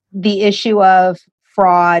 The issue of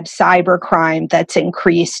fraud, cybercrime that's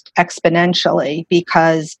increased exponentially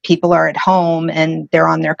because people are at home and they're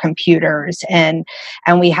on their computers, and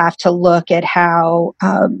we have to look at how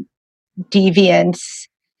deviance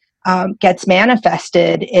gets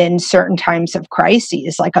manifested in certain times of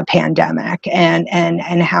crises, like a pandemic,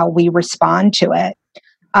 and how we respond to it.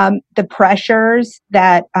 The pressures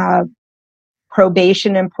that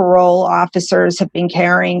probation and parole officers have been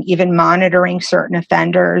carrying, even monitoring certain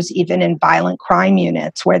offenders, even in violent crime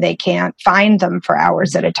units where they can't find them for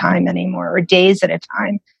hours at a time anymore, or days at a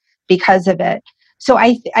time because of it. So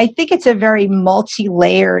I think it's a very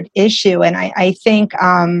multi-layered issue. And I think,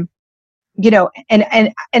 and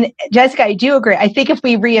Jessica, I do agree. I think if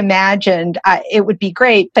we reimagined, it would be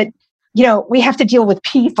great. But we have to deal with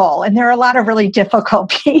people, and there are a lot of really difficult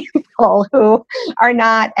people who are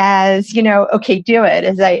not as, okay, do it.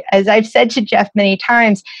 As I've said to Jeff many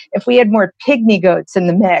times, if we had more pygmy goats in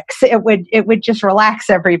the mix, it would just relax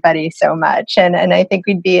everybody so much, and I think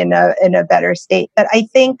we'd be in a better state. But I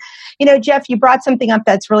think, Jeff, you brought something up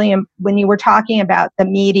that's really, when you were talking about the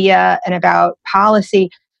media and about policy,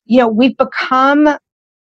 we've become,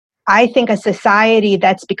 I think, a society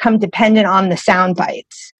that's become dependent on the sound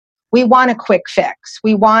bites. We want a quick fix.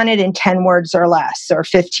 We want it in 10 words or less, or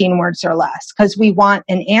 15 words or less, because we want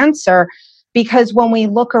an answer. Because when we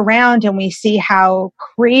look around and we see how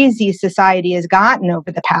crazy society has gotten over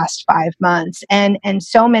the past 5 months, and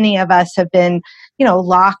so many of us have been,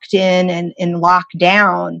 locked in and locked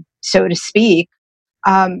down, so to speak,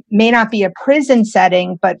 may not be a prison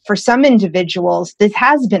setting, but for some individuals, this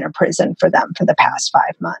has been a prison for them for the past 5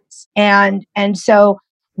 months. And so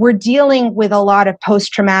we're dealing with a lot of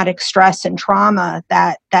post-traumatic stress and trauma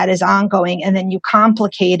that is ongoing. And then you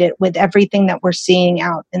complicate it with everything that we're seeing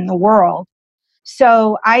out in the world.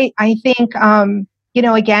 So I think,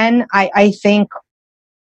 again, I think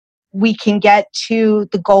we can get to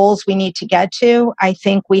the goals we need to get to. I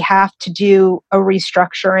think we have to do a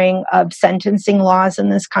restructuring of sentencing laws in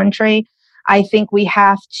this country. I think we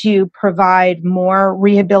have to provide more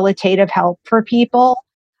rehabilitative help for people,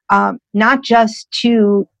 not just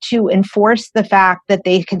to enforce the fact that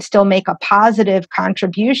they can still make a positive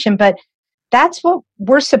contribution, but that's what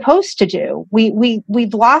we're supposed to do.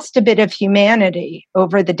 We've lost a bit of humanity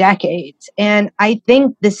over the decades, and I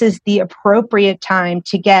think this is the appropriate time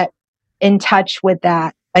to get in touch with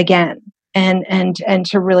that again, and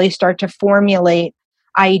to really start to formulate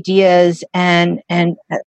ideas and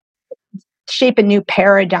shape a new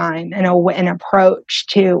paradigm and an approach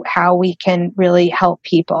to how we can really help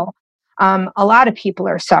people. A lot of people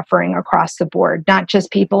are suffering across the board, not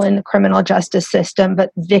just people in the criminal justice system,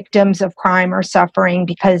 but victims of crime are suffering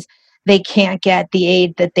because they can't get the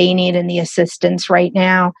aid that they need and the assistance right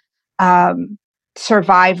now.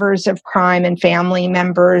 Survivors of crime and family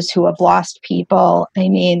members who have lost people. I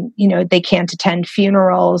mean, they can't attend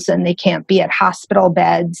funerals and they can't be at hospital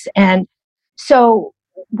beds. And so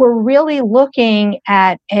we're really looking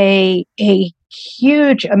at a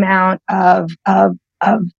huge amount of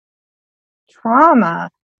trauma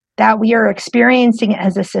that we are experiencing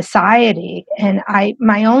as a society. And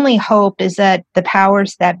my only hope is that the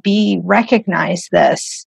powers that be recognize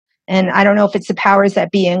this. And I don't know if it's the powers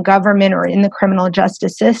that be in government or in the criminal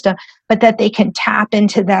justice system, but that they can tap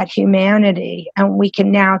into that humanity and we can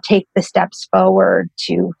now take the steps forward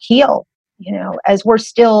to heal, as we're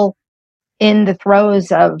still in the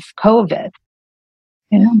throes of COVID.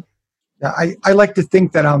 Yeah, I like to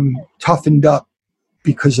think that I'm toughened up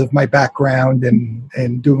because of my background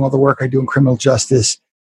and doing all the work I do in criminal justice.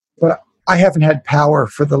 But I haven't had power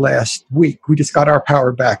for the last week. We just got our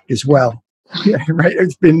power back as well. Yeah, right.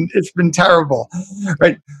 It's been terrible.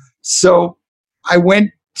 Right. So I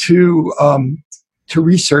went to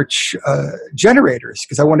research generators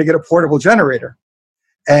because I want to get a portable generator.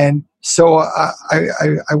 And so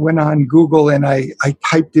I went on Google and I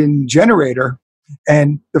typed in generator,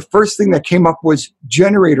 and the first thing that came up was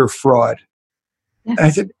generator fraud. And I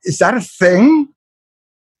said, is that a thing?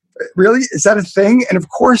 Really? Is that a thing? And of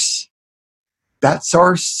course, that's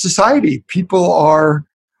our society. People are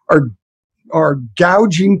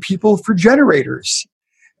gouging people for generators.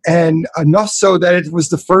 And enough so that it was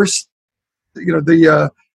the first,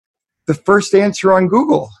 the first answer on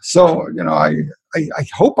Google. So, I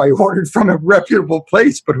hope I ordered from a reputable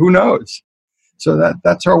place, but who knows? So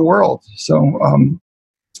that's our world. So,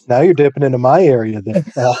 now you're dipping into my area then,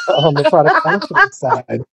 on the product management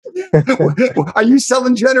side. Are you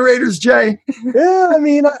selling generators, Jay? Yeah, I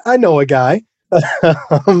mean, I know a guy.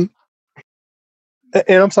 And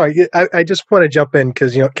I'm sorry, I just want to jump in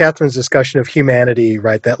because, Catherine's discussion of humanity,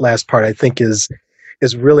 right, that last part I think is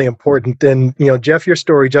really important. And, Jeff, your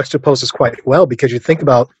story juxtaposes quite well because you think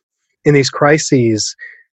about in these crises,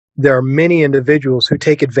 there are many individuals who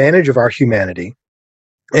take advantage of our humanity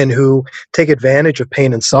and who take advantage of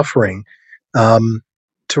pain and suffering to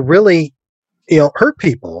really, hurt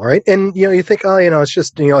people, right? And, you think, it's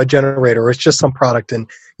just, a generator or it's just some product and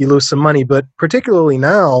you lose some money. But particularly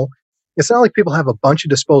now, it's not like people have a bunch of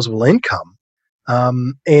disposable income.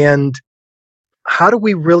 And how do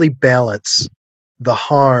we really balance the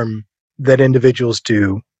harm that individuals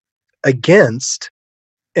do against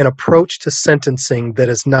an approach to sentencing that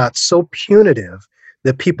is not so punitive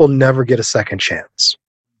that people never get a second chance,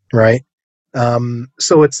 right?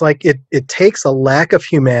 So it's like it takes a lack of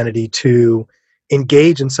humanity to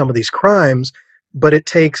engage in some of these crimes, but it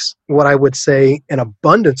takes what I would say an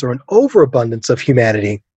abundance or an overabundance of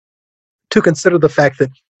humanity to consider the fact that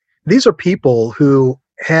these are people who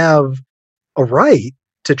have a right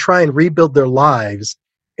to try and rebuild their lives,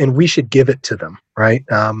 and we should give it to them, right?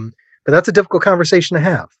 But that's a difficult conversation to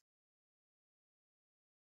have.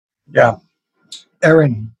 Yeah.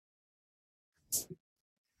 Erin.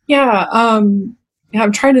 Yeah, I'm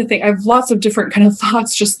trying to think. I have lots of different kind of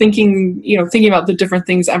thoughts, just thinking about the different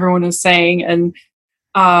things everyone is saying. And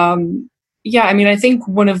I think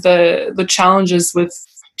one of the challenges with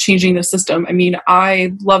changing the system,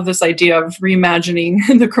 I love this idea of reimagining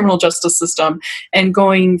the criminal justice system and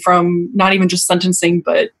going from not even just sentencing,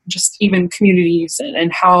 but just even communities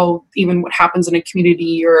and how even what happens in a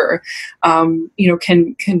community or,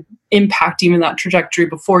 can impact even that trajectory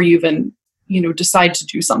before you even decide to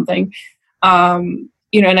do something.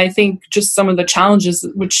 And I think just some of the challenges,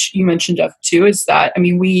 which you mentioned, Jeff, too, is that,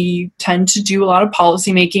 we tend to do a lot of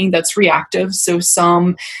policy making that's reactive. So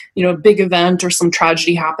some, big event or some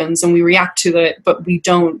tragedy happens and we react to it, but we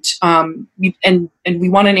don't, and we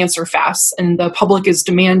want an answer fast. And the public is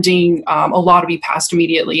demanding a law to be passed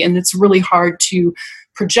immediately. And it's really hard to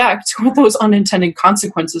project what those unintended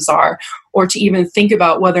consequences are, or to even think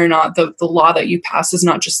about whether or not the law that you pass is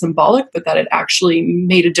not just symbolic, but that it actually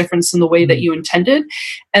made a difference in the way that you intended.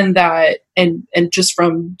 And that, and just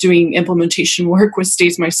from doing implementation work with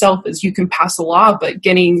states myself, is you can pass a law, but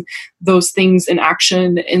getting those things in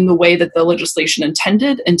action in the way that the legislation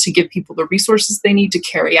intended, and to give people the resources they need to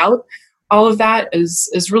carry out all of that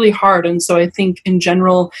is really hard. And so I think in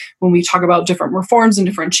general, when we talk about different reforms and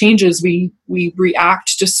different changes, we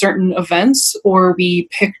react to certain events, or we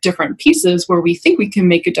pick different pieces where we think we can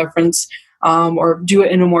make a difference, or do it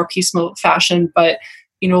in a more piecemeal fashion. But,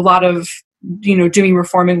 a lot of, doing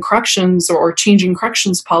reform in corrections or changing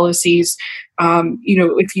corrections policies,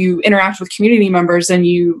 if you interact with community members and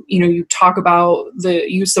you talk about the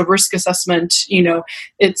use of risk assessment,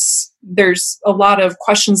 there's a lot of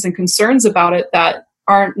questions and concerns about it that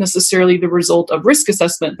aren't necessarily the result of risk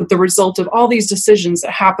assessment, but the result of all these decisions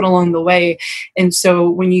that happen along the way. And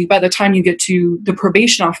so by the time you get to the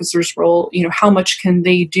probation officer's role, how much can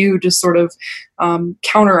they do to sort of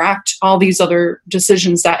counteract all these other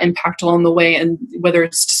decisions that impact along the way, and whether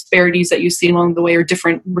it's disparities that you see along the way or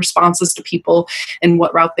different responses to people and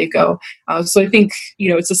what route they go. So I think,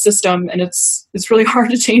 it's a system, and it's really hard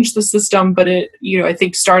to change the system, but I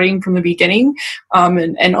think starting from the beginning,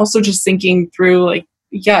 and also just thinking through,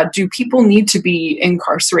 do people need to be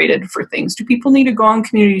incarcerated for things? Do people need to go on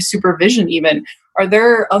community supervision even? Are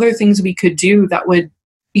there other things we could do that would,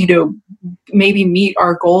 maybe meet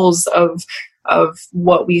our goals of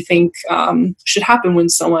what we think should happen when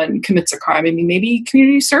someone commits a crime? Maybe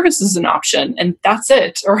community service is an option, and that's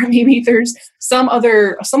it. Or maybe there's some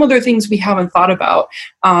other things we haven't thought about.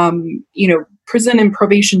 Prison and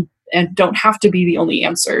probation and don't have to be the only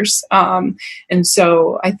answers. And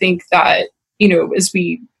so I think that,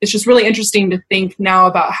 it's just really interesting to think now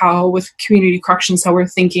about how with community corrections, how we're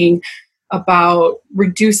thinking about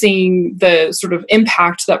reducing the sort of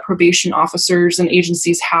impact that probation officers and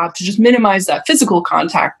agencies have to just minimize that physical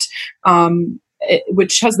contact,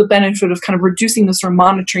 which has the benefit of kind of reducing the sort of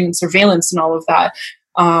monitoring and surveillance and all of that.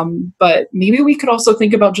 But maybe we could also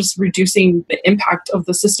think about just reducing the impact of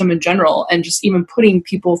the system in general, and just even putting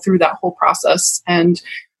people through that whole process, and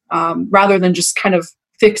rather than just kind of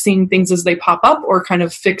fixing things as they pop up, or kind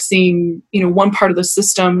of fixing, one part of the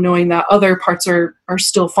system, knowing that other parts are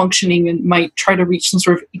still functioning and might try to reach some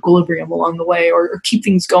sort of equilibrium along the way, or keep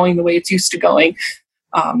things going the way it's used to going.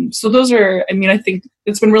 So those are, I think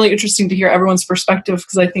it's been really interesting to hear everyone's perspective,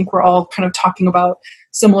 because I think we're all kind of talking about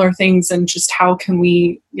similar things, and just how can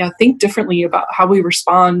we think differently about how we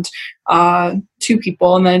respond to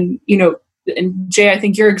people. And then, and Jay, I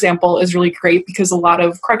think your example is really great, because a lot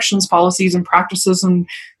of corrections policies and practices and,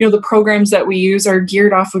 the programs that we use are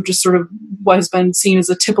geared off of just sort of what has been seen as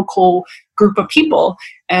a typical group of people.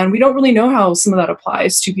 And we don't really know how some of that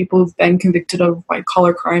applies to people who've been convicted of white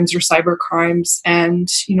collar crimes or cyber crimes.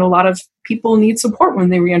 And, a lot of people need support when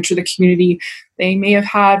they reenter the community. They may have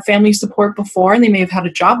had family support before, and they may have had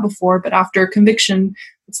a job before, but after conviction,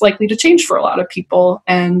 it's likely to change for a lot of people.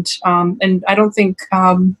 And I don't think,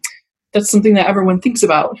 that's something that everyone thinks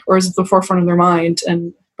about or is at the forefront of their mind,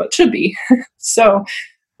 but should be. So,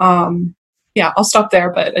 I'll stop there,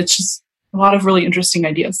 but it's just a lot of really interesting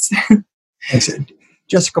ideas. Thanks.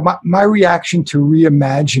 Jessica, my reaction to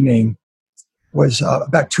reimagining was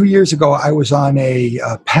about 2 years ago. I was on a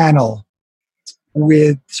panel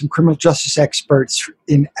with some criminal justice experts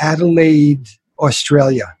in Adelaide,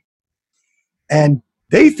 Australia, and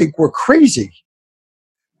they think we're crazy.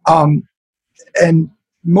 And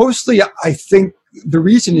mostly, I think the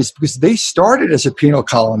reason is because they started as a penal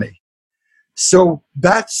colony. So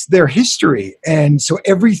that's their history. And so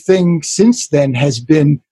everything since then has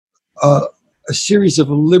been a series of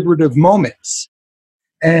liberative moments.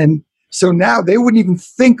 And so now they wouldn't even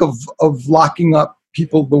think of locking up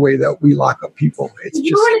people the way that we lock up people. We're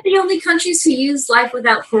one of the only countries who use life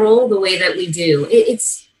without parole the way that we do.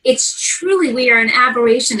 It's truly, we are an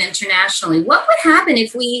aberration internationally. What would happen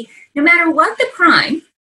if we, no matter what the crime,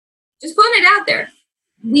 just putting it out there,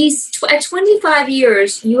 at 25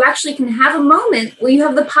 years, you actually can have a moment where you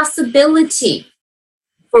have the possibility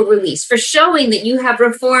for release, for showing that you have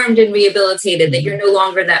reformed and rehabilitated, that you're no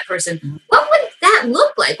longer that person. What would that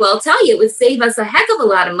look like? Well, I'll tell you, it would save us a heck of a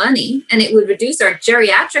lot of money, and it would reduce our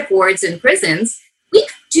geriatric wards in prisons. We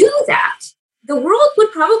could do that. the world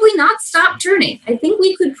would probably not stop turning. I think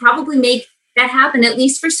we could probably make that happen, at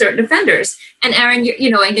least for certain offenders. And Aaron,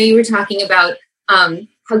 I know you were talking about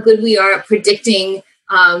how good we are at predicting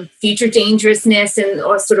future dangerousness and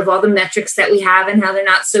or sort of all the metrics that we have and how they're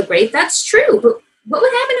not so great. That's true. But what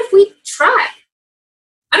would happen if we try?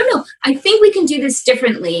 I don't know. I think we can do this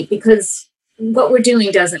differently because what we're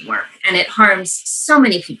doing doesn't work and it harms so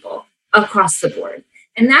many people across the board.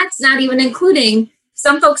 And that's not even including,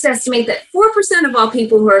 some folks estimate that 4% of all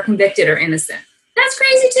people who are convicted are innocent. That's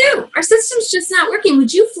crazy too. Our system's just not working.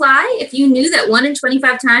 Would you fly if you knew that 1 in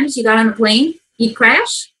 25 times you got on a plane, you'd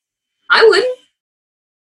crash? I wouldn't.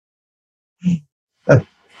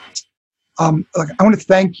 I want to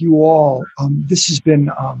thank you all. This has been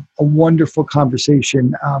a wonderful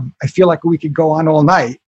conversation. I feel like we could go on all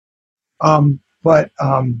night, but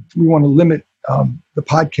we want to limit the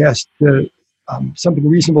podcast to something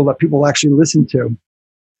reasonable that people will actually listen to.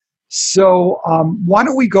 So why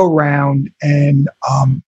don't we go around and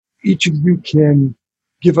each of you can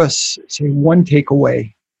give us, say, one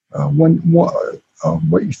takeaway,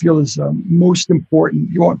 what you feel is most important.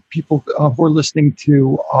 You want people who are listening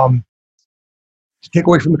to take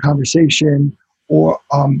away from the conversation, or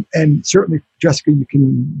and certainly, Jessica, you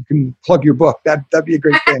can plug your book. That'd be a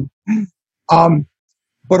great thing.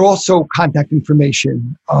 But also contact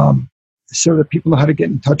information so that people know how to get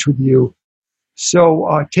in touch with you. So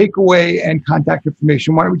takeaway and contact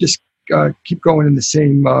information. Why don't we just keep going in the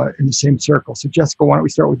same circle? So Jessica, why don't we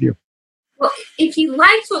start with you? Well, if you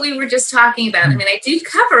liked what we were just talking about, I mean, I do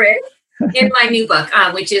cover it in my new book,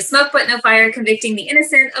 which is Smoke But No Fire, Convicting the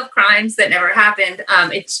Innocent of Crimes That Never Happened.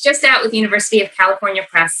 It's just out with University of California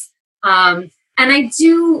Press. And I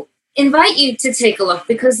do invite you to take a look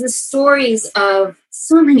because the stories of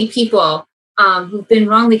so many people who've been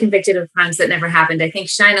wrongly convicted of crimes that never happened, I think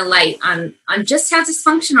shine a light on just how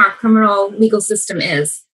dysfunctional our criminal legal system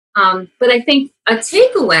is. But I think a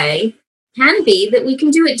takeaway can be that we can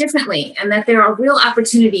do it differently and that there are real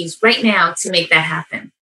opportunities right now to make that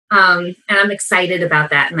happen. And I'm excited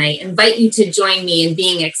about that. And I invite you to join me in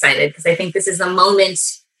being excited because I think this is a moment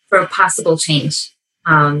for possible change.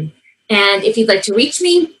 And if you'd like to reach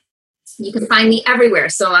me, you can find me everywhere.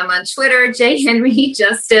 So I'm on Twitter, J. Henry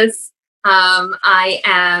Justice. I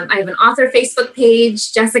have an author Facebook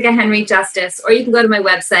page, Jessica Henry Justice, or you can go to my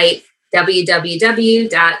website,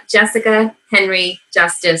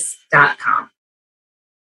 www.jessicahenryjustice.com.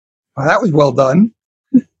 Well, that was well done.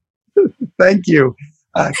 Thank you.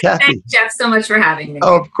 Kathy. Thanks, Jeff, so much for having me.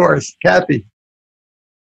 Oh, of course. Kathy.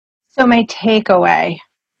 So my takeaway,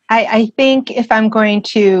 I think if I'm going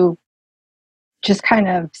to just kind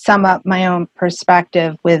of sum up my own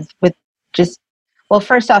perspective with just, well,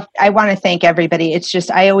 first off, I want to thank everybody. It's just,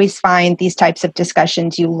 I always find these types of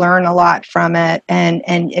discussions, you learn a lot from it and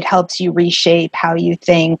it helps you reshape how you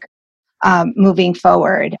think moving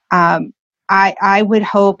forward. I would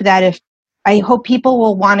hope that I hope people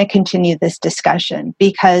will want to continue this discussion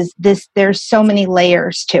because there's so many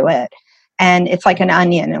layers to it and it's like an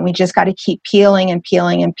onion and we just got to keep peeling and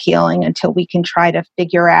peeling and peeling until we can try to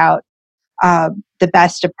figure out the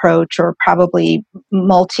best approach or probably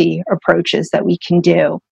multi approaches that we can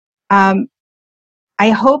do. I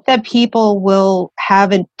hope that people will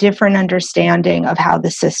have a different understanding of how the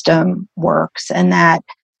system works and that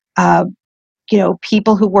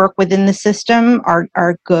people who work within the system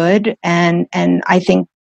are good. And I think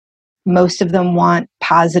most of them want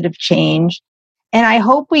positive change. And I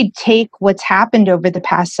hope we take what's happened over the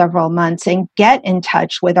past several months and get in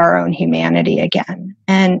touch with our own humanity again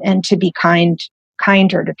and to be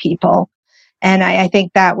kinder to people. And I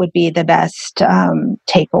think that would be the best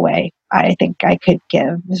takeaway I think I could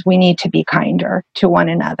give is we need to be kinder to one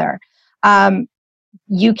another.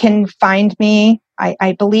 You can find me.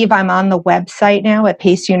 I believe I'm on the website now at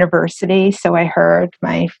Pace University. So I heard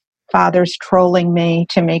my father's trolling me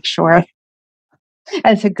to make sure,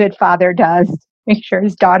 as a good father does, make sure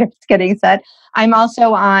his daughter's getting set. I'm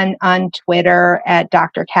also on Twitter at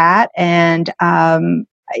Dr. Cat, and I'm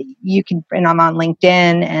on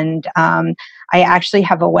LinkedIn, and I actually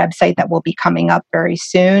have a website that will be coming up very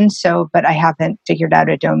soon. But I haven't figured out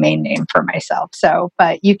a domain name for myself.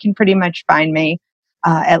 But you can pretty much find me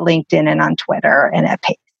at LinkedIn and on Twitter and at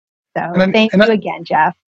Pace. So thank you again,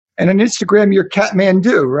 Jeff. And on Instagram, you're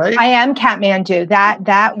Catmandu, right? I am Catmandu.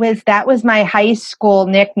 That was my high school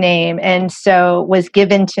nickname, and so was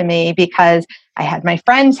given to me because I had my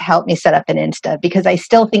friends help me set up an Insta because I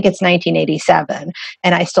still think it's 1987,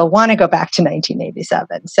 and I still want to go back to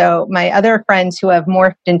 1987. So my other friends who have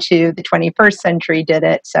morphed into the 21st century did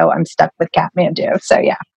it, so I'm stuck with Catmandu. So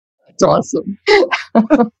yeah, that's awesome.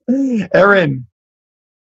 Erin.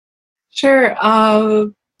 Sure.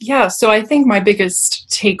 Yeah, so I think my biggest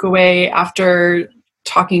takeaway after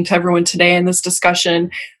talking to everyone today in this discussion,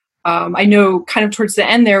 I know kind of towards the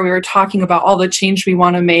end there, we were talking about all the change we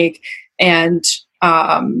want to make and,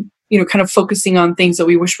 kind of focusing on things that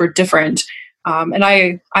we wish were different. And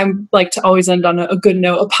I like to always end on a good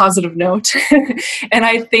note, a positive note. And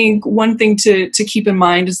I think one thing to keep in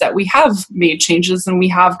mind is that we have made changes and we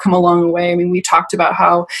have come a long way. I mean, we talked about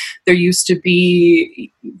how there used to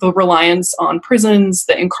be the reliance on prisons,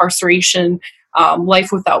 the incarceration,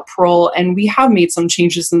 life without parole, and we have made some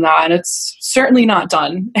changes in that, and it's certainly not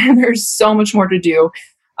done. And there's so much more to do.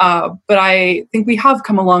 But I think we have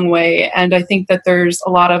come a long way, and I think that there's a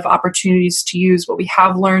lot of opportunities to use what we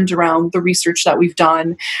have learned around the research that we've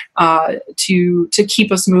done to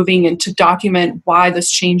keep us moving and to document why this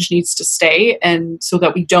change needs to stay, and so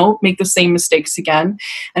that we don't make the same mistakes again.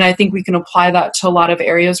 And I think we can apply that to a lot of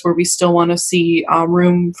areas where we still want to see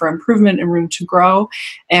room for improvement and room to grow.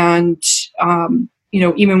 And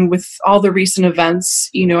even with all the recent events,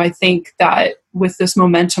 I think that with this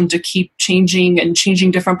momentum to keep changing and changing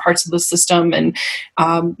different parts of the system, and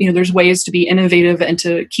there's ways to be innovative and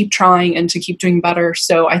to keep trying and to keep doing better.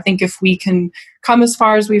 So I think if we can come as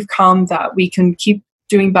far as we've come, that we can keep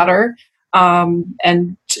doing better.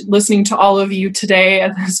 And listening to all of you today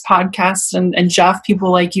at this podcast, and Jeff, people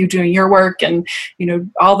like you doing your work, and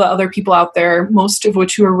all the other people out there, most of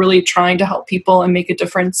which who are really trying to help people and make a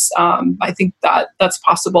difference. I think that that's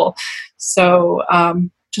possible. So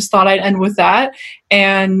just thought I'd end with that.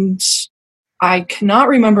 And I cannot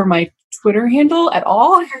remember my Twitter handle at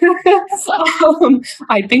all.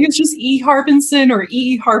 I think it's just E. Harbinson or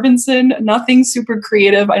E. Harbinson. Nothing super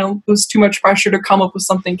creative. I don't lose too much pressure to come up with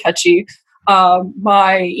something catchy.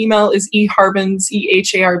 My email is eharbins,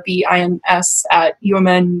 EHARBINS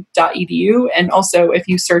 @umn.edu. And also, if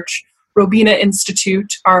you search Robina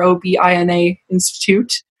Institute, ROBINA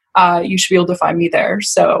Institute, you should be able to find me there.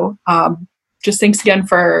 So just thanks again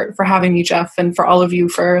for having me, Jeff, and for all of you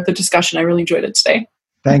for the discussion. I really enjoyed it today.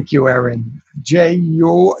 Thank you, Erin. Jay,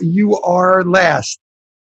 you are last.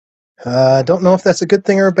 Don't know if that's a good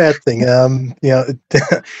thing or a bad thing.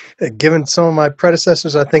 Given some of my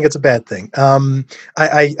predecessors, I think it's a bad thing.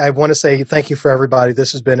 I want to say thank you for everybody.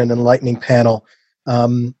 This has been an enlightening panel.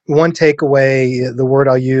 One takeaway, the word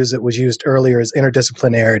I'll use that was used earlier, is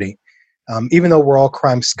interdisciplinarity. Even though we're all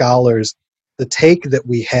crime scholars, the take that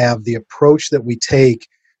we have, the approach that we take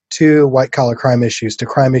to white-collar crime issues, to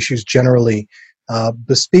crime issues generally,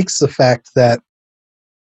 bespeaks the fact that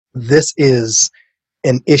this is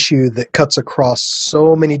an issue that cuts across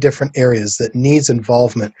so many different areas, that needs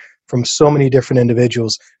involvement from so many different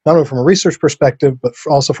individuals, not only from a research perspective, but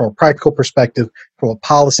also from a practical perspective, from a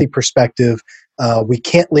policy perspective. We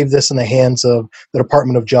can't leave this in the hands of the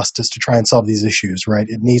Department of Justice to try and solve these issues, right?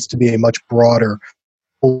 It needs to be a much broader,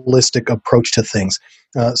 holistic approach to things.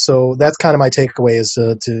 So that's kind of my takeaway, is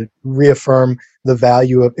to reaffirm the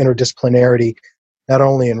value of interdisciplinarity, not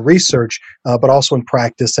only in research, but also in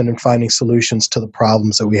practice and in finding solutions to the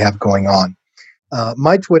problems that we have going on.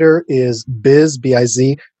 My Twitter is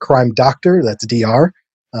B-I-Z, Crime Doctor, that's DR.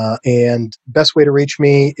 And best way to reach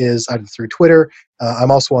me is either through Twitter.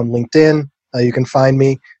 I'm also on LinkedIn. You can find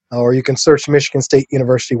me, or you can search the Michigan State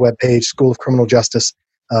University webpage, School of Criminal Justice,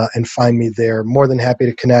 and find me there. More than happy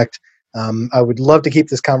to connect. I would love to keep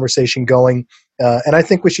this conversation going. And I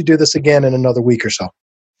think we should do this again in another week or so.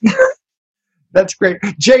 That's great.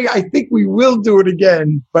 Jay, I think we will do it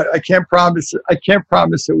again, but I can't promise it. I can't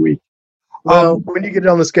promise a week. Well, when you get it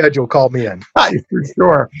on the schedule, call me in. For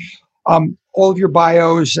sure. All of your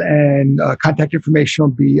bios and contact information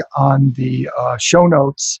will be on the show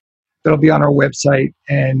notes that'll be on our website.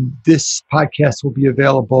 And this podcast will be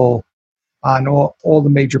available on all the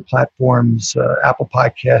major platforms, Apple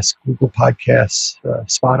Podcasts, Google Podcasts,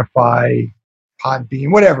 Spotify,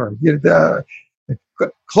 Podbean, whatever.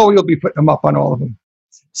 Chloe will be putting them up on all of them.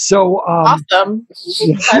 So awesome!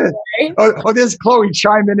 There's Chloe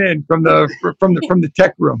chiming in from the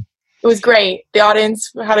tech room. It was great. The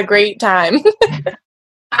audience had a great time.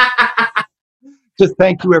 Just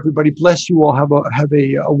thank you, everybody. Bless you all. Have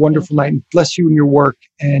a wonderful night. And bless you in your work.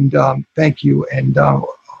 And thank you. And we'll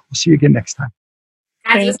see you again next time.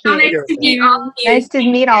 It's so nice to meet all of you. Nice to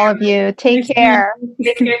meet all of you. Take care.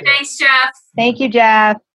 Take care. Thanks, Jeff. Thank you,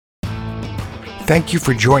 Jeff. Thank you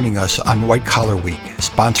for joining us on White Collar Week,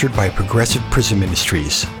 sponsored by Progressive Prison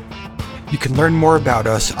Ministries. You can learn more about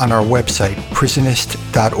us on our website,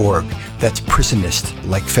 prisonist.org. That's prisonist,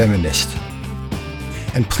 like feminist.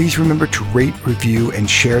 And please remember to rate, review, and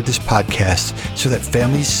share this podcast so that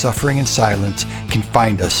families suffering in silence can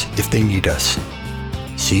find us if they need us.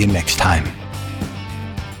 See you next time.